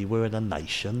unfortunately we're in a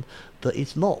nation that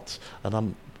is not.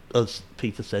 And as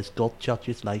Peter says, God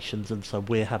judges nations, and so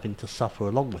we're having to suffer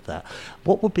along with that.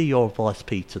 What would be your advice,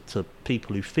 Peter, to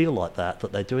people who feel like that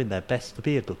they're doing their best to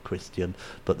be a good Christian,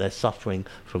 but they're suffering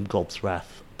from God's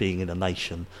wrath, being in a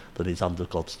nation that is under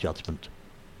God's judgment?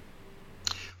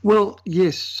 Well,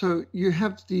 yes. So you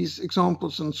have these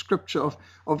examples in Scripture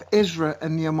of Ezra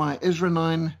and Nehemiah. Ezra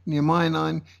 9, Nehemiah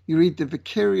 9, you read the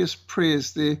vicarious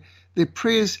prayers, their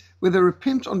prayers where they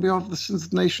repent on behalf of the sins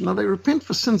of the nation. Now, they repent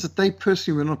for sins that they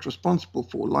personally were not responsible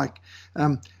for, like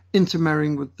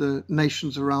intermarrying with the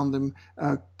nations around them,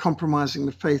 compromising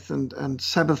the faith and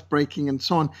Sabbath breaking and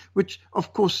so on, which,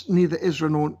 of course, neither Ezra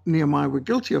nor Nehemiah were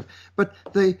guilty of. But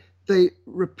they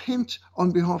repent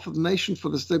on behalf of the nation for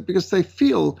this, because they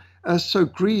feel so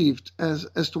grieved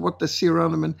as to what they see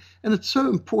around them. And it's so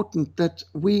important that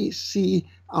we see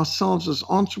ourselves as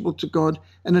answerable to God,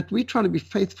 and that we try to be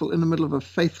faithful in the middle of a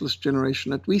faithless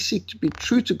generation, that we seek to be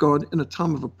true to God in a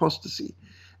time of apostasy.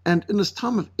 And in this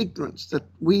time of ignorance, that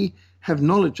we have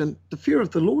knowledge, and the fear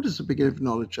of the Lord is the beginning of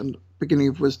knowledge and beginning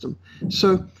of wisdom.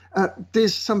 So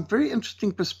there's some very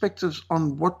interesting perspectives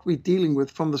on what we're dealing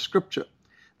with from the Scripture.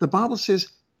 The Bible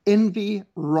says, envy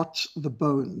rots the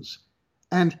bones.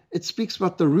 And it speaks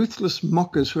about the ruthless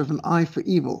mockers who have an eye for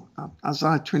evil.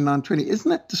 Isaiah 29:20. Isn't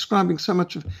that describing so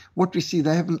much of what we see?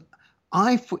 They have an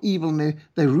eye for evil, and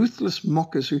they're ruthless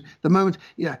mockers who, the moment,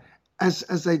 as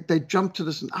they jump to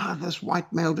this, and this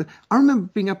white male. I remember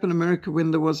being up in America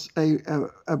when there was a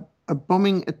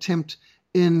bombing attempt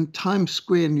in Times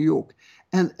Square, New York.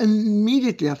 And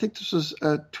immediately, I think this was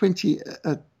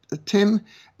 2010,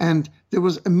 and there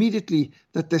was immediately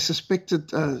that they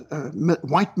suspected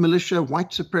white militia,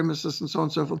 white supremacists, and so on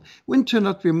and so forth. When it turned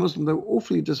out to be a Muslim, they were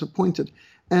awfully disappointed.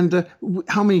 And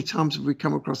how many times have we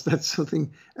come across that sort of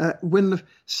thing? When the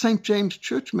St. James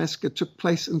Church massacre took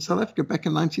place in South Africa back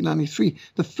in 1993,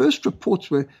 the first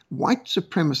reports were white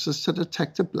supremacists had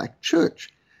attacked a black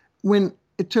church, when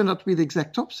it turned out to be the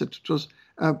exact opposite. It was,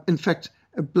 in fact,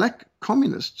 black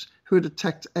communists who had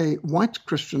attacked a white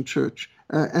Christian church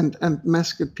and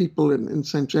massacred people in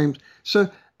St. James. So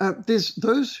there's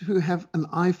those who have an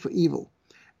eye for evil.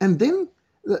 And then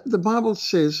the Bible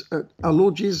says, our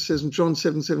Lord Jesus says in John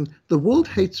 7:7, the world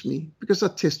hates me because I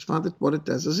testify that what it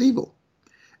does is evil.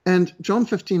 And John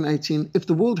 15:18, if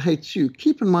the world hates you,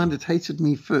 keep in mind it hated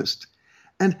me first.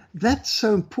 And that's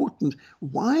so important.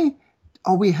 Why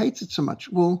are we hated so much?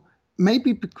 Well,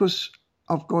 maybe because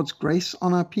of God's grace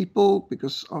on our people,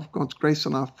 because of God's grace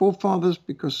on our forefathers,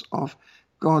 because of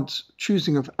God's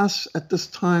choosing of us at this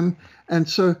time. And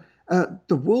so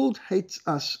the world hates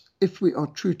us if we are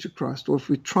true to Christ, or if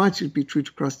we try to be true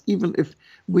to Christ, even if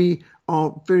we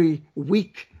are very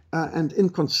weak and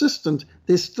inconsistent,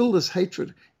 there's still this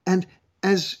hatred. And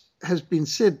as has been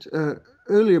said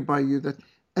earlier by you, that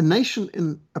a nation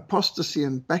in apostasy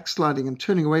and backsliding and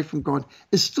turning away from God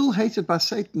is still hated by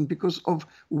Satan because of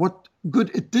what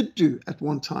good it did do at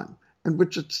one time and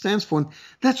which it stands for. And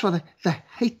that's why they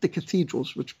hate the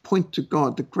cathedrals, which point to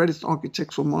God, the greatest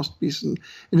architectural masterpiece in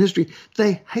history.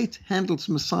 They hate Handel's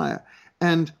Messiah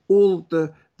and all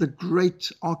the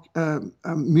great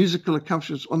musical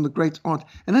accomplishments on the great art.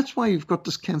 And that's why you've got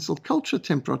this cancel culture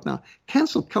attempt right now.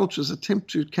 Cancel culture is an attempt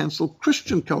to cancel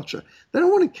Christian culture. They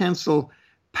don't want to cancel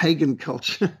pagan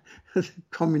culture,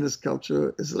 communist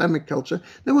culture, Islamic culture.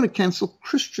 They want to cancel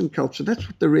Christian culture. That's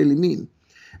what they really mean.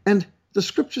 And the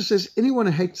scripture says anyone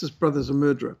who hates his brother is a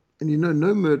murderer. And you know,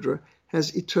 no murderer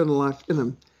has eternal life in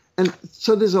him. And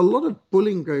so there's a lot of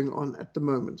bullying going on at the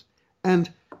moment.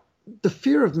 And the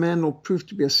fear of man will prove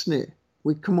to be a snare.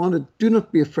 We commanded, do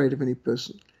not be afraid of any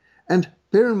person. And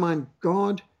bear in mind,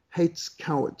 God hates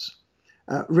cowards.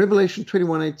 Revelation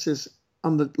 21:8 says,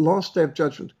 on the last day of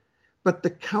judgment, but the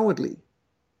cowardly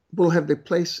will have their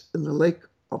place in the lake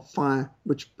of fire,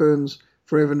 which burns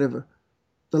forever and ever.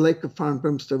 The lake of fire and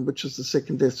brimstone, which is the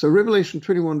second death. So Revelation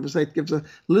 21:8 gives a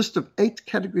list of 8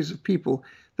 categories of people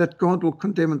that God will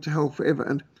condemn into hell forever.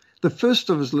 And the first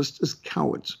of his list is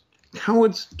cowards.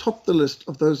 Cowards top the list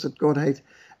of those that God hates.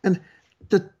 And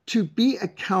to be a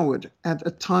coward at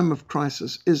a time of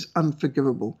crisis is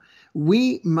unforgivable.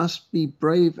 We must be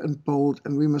brave and bold,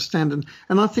 and we must stand.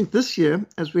 And I think this year,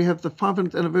 as we have the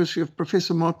 500th anniversary of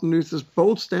Professor Martin Luther's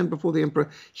bold stand before the emperor,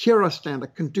 here I stand, I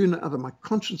can do no other. My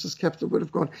conscience has kept the word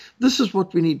of God. This is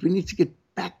what we need. We need to get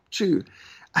back to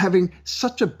having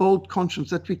such a bold conscience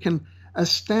that we can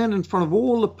stand in front of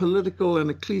all the political and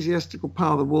ecclesiastical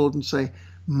power of the world and say,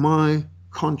 my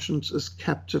conscience is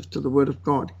captive to the word of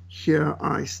God. Here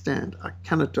I stand. I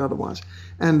cannot do otherwise.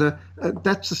 And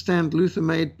that's the stand Luther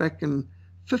made back in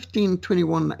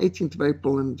 1521, the 18th of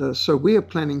April. And so we are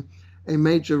planning a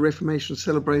major Reformation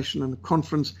celebration and a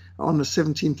conference on the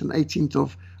 17th and 18th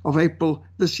of April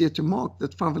this year to mark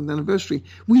that 500th anniversary.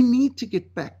 We need to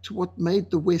get back to what made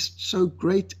the West so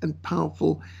great and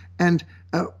powerful. And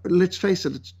let's face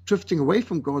it, it's drifting away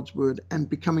from God's word and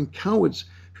becoming cowards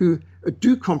who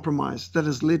do compromise that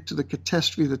has led to the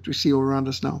catastrophe that we see all around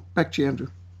us now. Back to you, Andrew.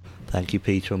 Thank you,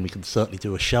 Peter, and we can certainly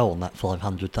do a show on that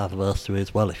 500th anniversary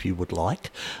as well if you would like.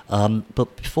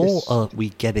 But before we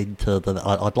get into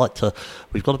I'd like to,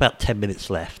 we've got about 10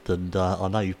 minutes left, and I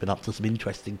know you've been up to some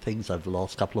interesting things over the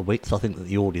last couple of weeks I think that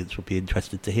the audience would be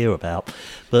interested to hear about.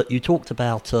 But you talked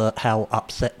about how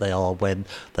upset they are when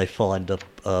they find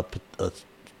a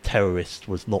terrorist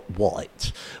was not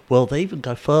white. Well, they even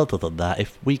go further than that.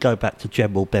 If we go back to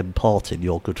General Ben Partin,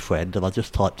 your good friend, and I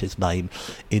just typed his name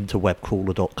into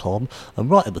webcrawler.com, and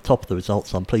right at the top of the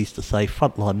results, I'm pleased to say,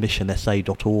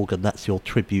 frontlinemissionsa.org, and that's your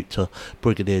tribute to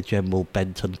Brigadier General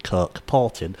Benton Kirk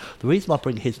Partin. The reason I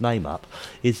bring his name up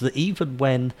is that even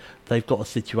when they've got a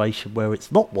situation where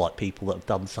it's not white people that have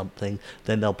done something,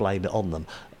 then they'll blame it on them.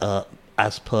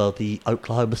 As per the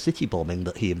Oklahoma City bombing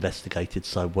that he investigated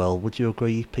so well. Would you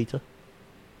agree, Peter?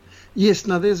 Yes,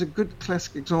 now there's a good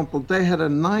classic example. They had a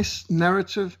nice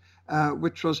narrative,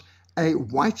 which was a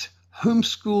white,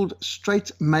 homeschooled,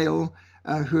 straight male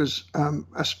who is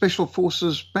a special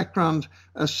forces background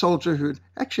soldier who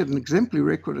actually had an exemplary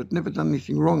record, had never done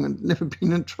anything wrong and never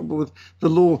been in trouble with the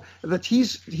law, that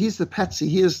he's the patsy.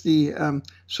 He is the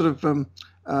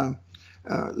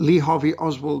Lee Harvey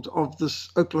Oswald of this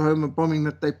Oklahoma bombing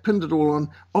that they pinned it all on,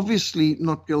 obviously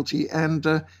not guilty.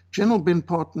 And General Ben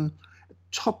Partin,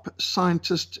 top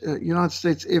scientist, United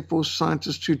States Air Force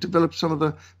scientist who developed some of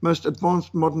the most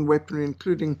advanced modern weaponry,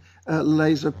 including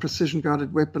laser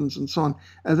precision-guided weapons and so on,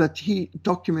 that he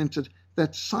documented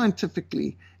that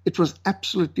scientifically it was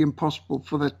absolutely impossible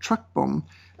for that truck bomb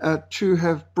to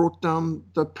have brought down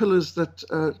the pillars that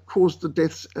caused the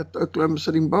deaths at the Oklahoma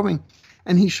City bombing.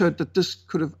 And he showed that this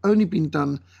could have only been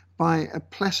done by a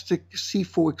plastic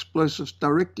C4 explosives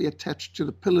directly attached to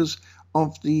the pillars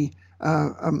of the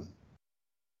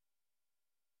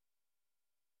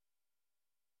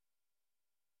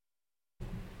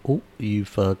Oh,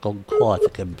 you've gone quiet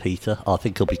again, Peter. I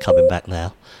think he'll be coming back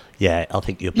now. Yeah, I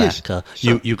think you're back. Yes.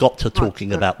 You got to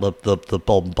talking about the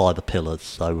bomb by the pillars,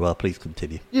 so please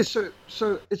continue. Yes,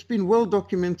 so it's been well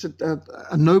documented.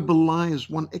 A Noble Lie is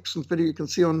one excellent video you can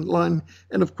see online.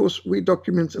 And of course, we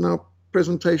document in our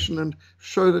presentation and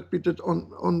show that we did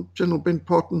on General Ben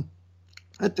Partin.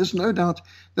 There's no doubt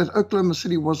that Oklahoma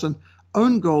City was an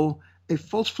own goal, a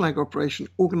false flag operation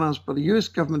organized by the U.S.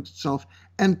 government itself,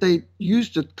 and they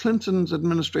used it, Clinton's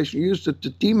administration used it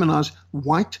to demonize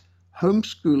white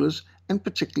homeschoolers and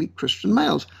particularly Christian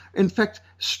males. In fact,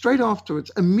 straight afterwards,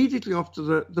 immediately after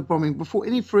the bombing, before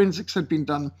any forensics had been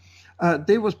done,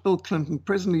 there was Bill Clinton,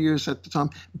 President of the US at the time,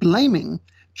 blaming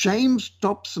James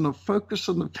Dobson of Focus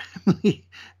on the Family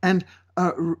and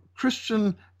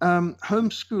Christian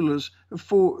homeschoolers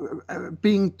for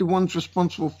being the ones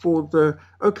responsible for the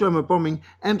Oklahoma bombing.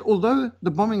 And although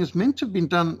the bombing is meant to have been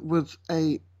done with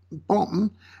a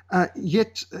bomb,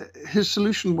 yet his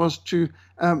solution was to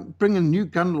bring in new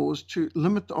gun laws to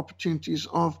limit the opportunities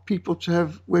of people to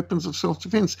have weapons of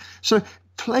self-defense. So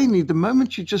plainly, the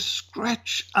moment you just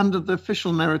scratch under the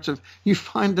official narrative, you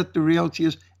find that the reality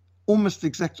is almost the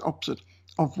exact opposite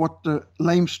of what the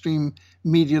lamestream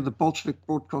media, the Bolshevik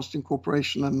Broadcasting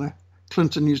Corporation and the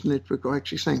Clinton News Network are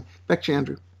actually saying. Back to you,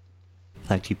 Andrew.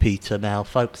 Thank you, Peter. Now,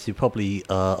 folks, you're probably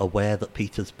aware that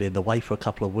Peter's been away for a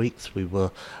couple of weeks. We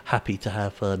were happy to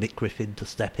have Nick Griffin to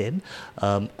step in.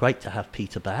 Great to have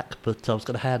Peter back, but I was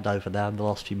going to hand over now in the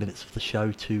last few minutes of the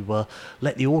show to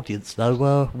let the audience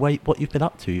know what you've been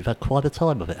up to. You've had quite a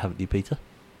time of it, haven't you, Peter?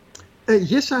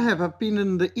 Yes, I have. I've been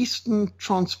in the Eastern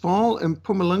Transvaal in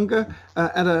Mpumalanga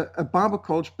at a Bible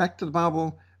college. Back to the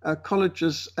Bible College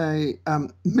is a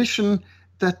mission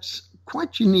that's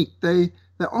quite unique. They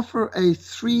offer a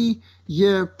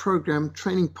 3-year program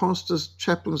training pastors,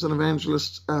 chaplains, and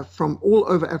evangelists from all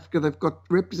over Africa. They've got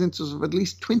representatives of at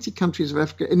least 20 countries of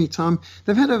Africa anytime.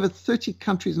 They've had over 30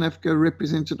 countries in Africa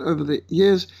represented over the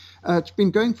years. It's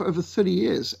been going for over 30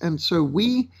 years. And so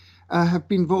we have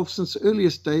been involved since the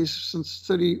earliest days. Since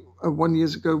 31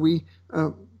 years ago, we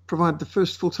provided the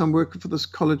first full-time worker for this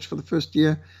college for the first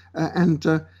year.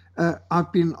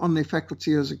 I've been on their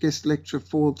faculty as a guest lecturer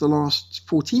for the last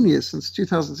 14 years, since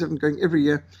 2007, going every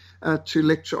year to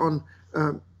lecture on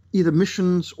either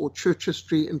missions or church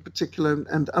history in particular,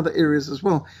 and other areas as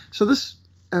well. So this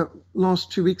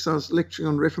last 2 weeks, I was lecturing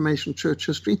on Reformation church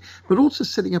history, but also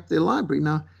setting up their library.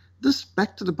 Now, this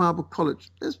Back to the Bible College,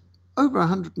 there's over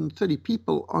 130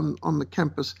 people on the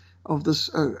campus of this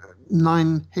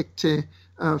 9-hectare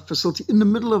facility in the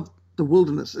middle of the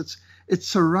wilderness. It's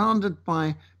surrounded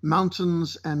by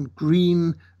mountains and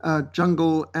green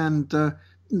jungle, and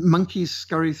monkeys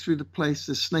scurry through the place.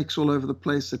 There's snakes all over the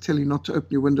place. They tell you not to open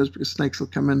your windows because snakes will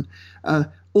come in.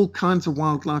 All kinds of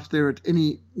wildlife there at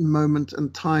any moment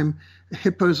and time.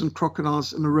 Hippos and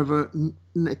crocodiles in the river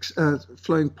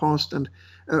flowing past, and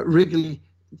regularly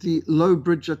the low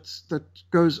bridge that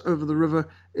goes over the river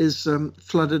is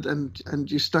flooded,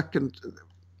 and you're stuck, and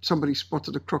somebody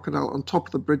spotted a crocodile on top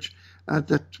of the bridge.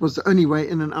 That was the only way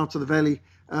in and out of the valley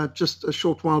just a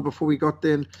short while before we got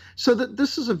there. And so that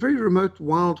this is a very remote,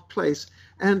 wild place,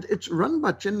 and it's run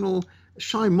by General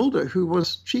Shai Mulder, who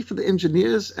was chief of the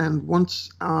engineers and once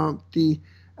the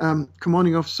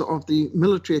commanding officer of the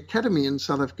military academy in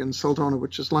South Africa, in Saldanha,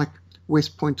 which is like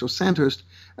West Point or Sandhurst,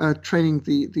 training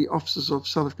the officers of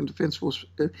South African Defence Force.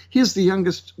 He is the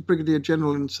youngest brigadier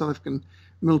general in South African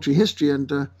military history, and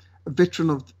a veteran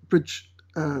of Bridge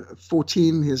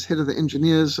 14. He's head of the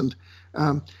engineers, and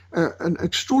an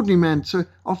extraordinary man. So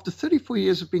after 34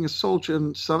 years of being a soldier in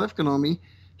the South African Army,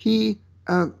 he,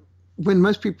 when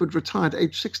most people had retired,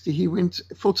 age 60, he went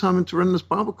full-time into running this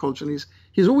Bible college. And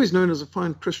he's always known as a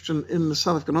fine Christian in the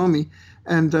South African Army,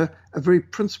 and a very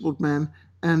principled man.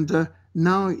 And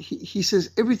now he says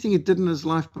everything he did in his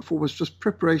life before was just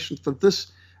preparation for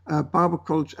this Bible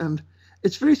college. And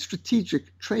it's very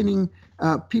strategic, training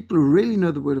people who really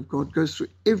know the Word of God, goes through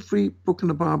every book in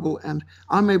the Bible, and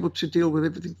I'm able to deal with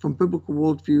everything from biblical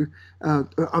worldview.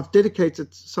 I've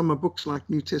dedicated some of my books like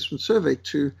New Testament Survey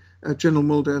to General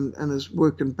Mulder and his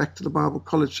work in Back to the Bible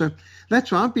College. So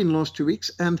that's where I've been the last 2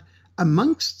 weeks. And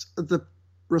amongst the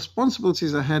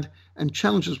responsibilities I had and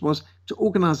challenges was to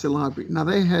organize their library. Now,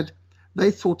 they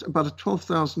thought about a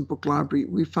 12,000 book library.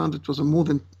 We found it was a more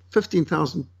than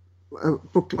 15,000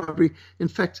 book library. In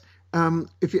fact,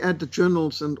 if you add the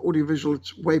journals and audiovisual,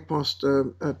 it's way past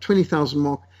 20,000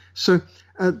 mark. So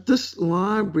this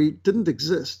library didn't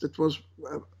exist. It was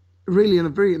really in a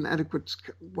very inadequate,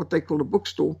 what they call a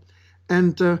bookstore.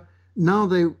 And now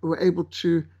they were able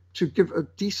to give a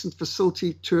decent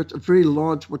facility to it, a very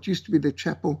large, what used to be their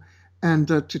chapel, and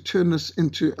to turn this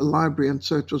into a library. And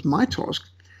so it was my task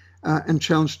and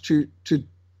challenge to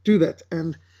do that.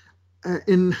 And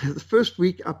in the first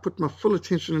week, I put my full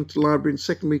attention into the library, and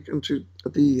second week into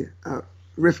the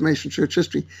Reformation church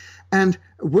history. And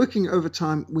working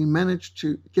overtime, we managed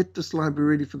to get this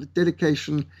library ready for the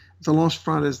dedication. The last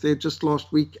Friday was there just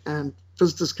last week, and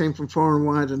visitors came from far and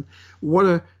wide. And what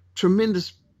a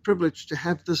tremendous privilege to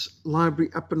have this library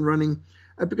up and running,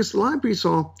 because libraries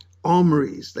are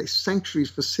armories. They're sanctuaries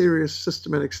for serious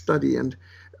systematic study, and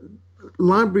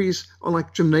libraries are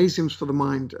like gymnasiums for the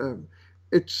mind.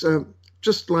 It's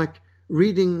just like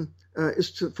reading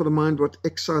for the mind what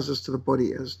exercise is to the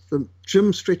body. As the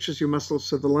gym stretches your muscles,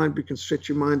 so the library can stretch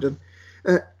your mind. And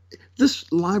this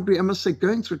library, I must say,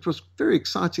 going through it was very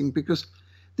exciting because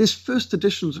there's first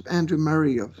editions of Andrew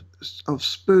Murray, of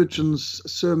Spurgeon's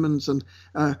sermons, and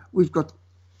we've got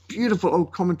beautiful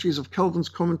old commentaries of Calvin's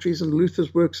commentaries and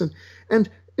Luther's works. And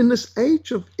in this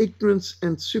age of ignorance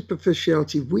and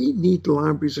superficiality, we need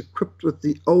libraries equipped with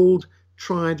the old,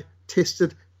 tried,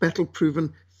 tested,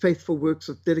 battle-proven, faithful works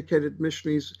of dedicated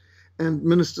missionaries and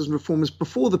ministers and reformers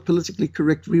before the politically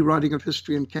correct rewriting of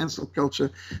history and cancel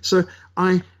culture. So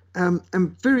I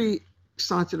am very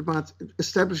excited about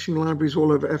establishing libraries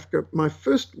all over Africa. My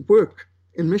first work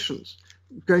in missions,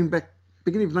 going back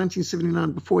beginning of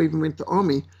 1979, before I even went to the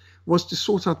army, was to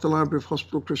sort out the Library of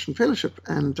Hospital Christian Fellowship.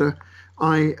 And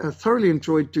I thoroughly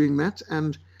enjoyed doing that.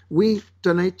 And we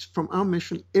donate from our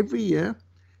mission every year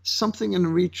something in the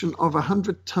region of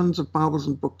 100 tons of Bibles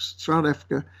and books throughout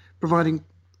Africa, providing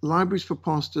libraries for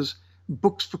pastors,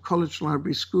 books for college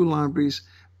libraries, school libraries,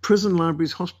 prison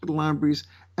libraries, hospital libraries,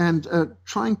 and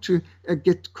trying to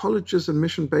get colleges and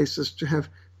mission bases to have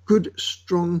good,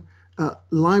 strong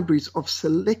libraries of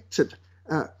selected,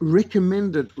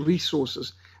 recommended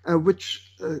resources,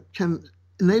 which can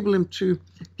enable them to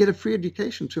get a free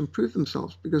education to improve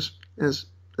themselves. Because, as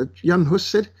Jan Hus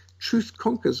said, truth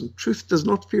conquers, and truth does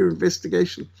not fear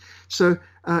investigation. So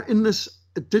in this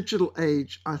digital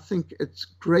age, I think it's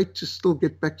great to still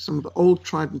get back to some of the old,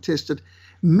 tried and tested,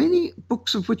 many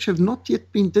books of which have not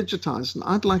yet been digitized. And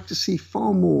I'd like to see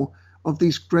far more of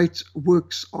these great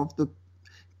works of the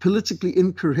politically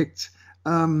incorrect,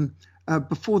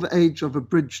 before the age of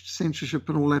abridged censorship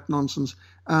and all that nonsense,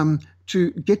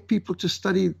 to get people to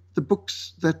study the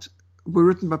books that were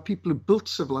written by people who built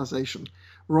civilization,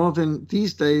 rather than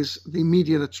these days the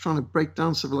media that's trying to break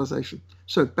down civilization.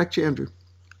 So back to you, Andrew.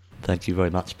 Thank you very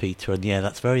much, Peter. And yeah,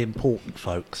 that's very important,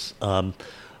 folks.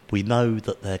 We know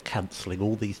that they're cancelling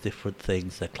all these different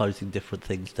things, they're closing different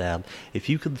things down. If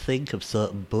you can think of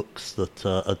certain books that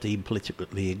are deemed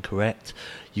politically incorrect,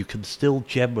 you can still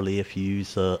generally, if you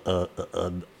use a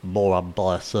more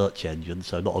unbiased search engine,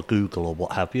 so not a Google or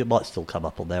what have you, it might still come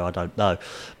up on there, I don't know.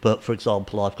 But for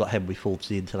example, I've got Henry Ford's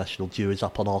The International Juries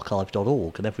up on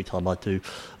archive.org, and every time I do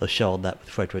a show on that with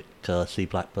Frederick C.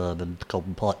 Blackburn and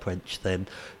Colin Pipe-Wrench, then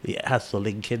it has the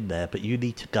link in there. But you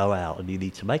need to go out and you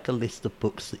need to make a list of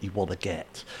books that you want to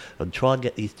get and try and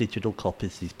get these digital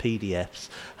copies, these PDFs.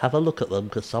 Have a look at them,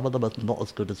 because some of them are not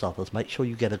as good as others. Make sure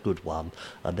you get a good one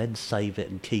and then save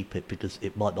it and keep it, because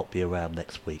it might not be around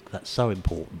next week. That's so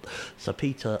important. So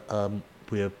Peter,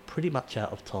 we're pretty much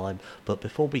out of time, but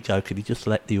before we go, can you just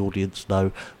let the audience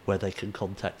know where they can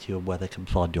contact you and where they can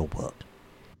find your work?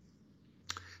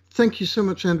 Thank you so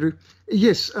much, Andrew.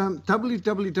 Yes,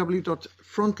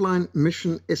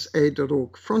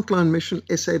 www.frontlinemissionsa.org.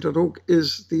 Frontlinemissionsa.org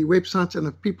is the website, and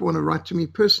if people want to write to me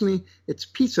personally, it's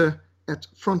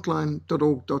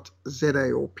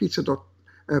peter@frontline.org.za, or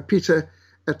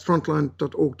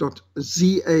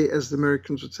peter@frontline.org.za, as the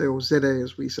Americans would say, or ZA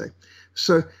as we say.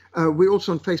 So we're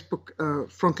also on Facebook,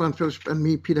 Frontline Fellowship, and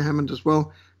me, Peter Hammond, as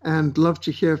well, and love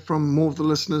to hear from more of the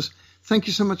listeners. Thank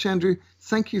you so much, Andrew.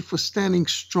 Thank you for standing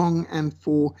strong and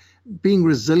for being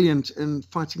resilient in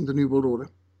fighting the New World Order.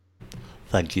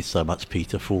 Thank you so much,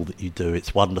 Peter, for all that you do.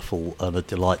 It's wonderful and a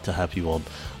delight to have you on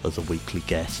as a weekly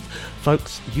guest.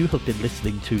 Folks, you have been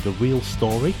listening to the real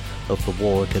story of the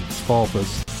war against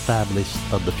fathers, families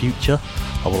and the future.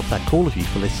 I want to thank all of you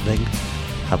for listening.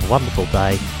 Have a wonderful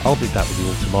day. I'll be back with you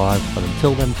all tomorrow. And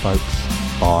until then, folks,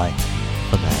 bye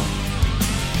for now.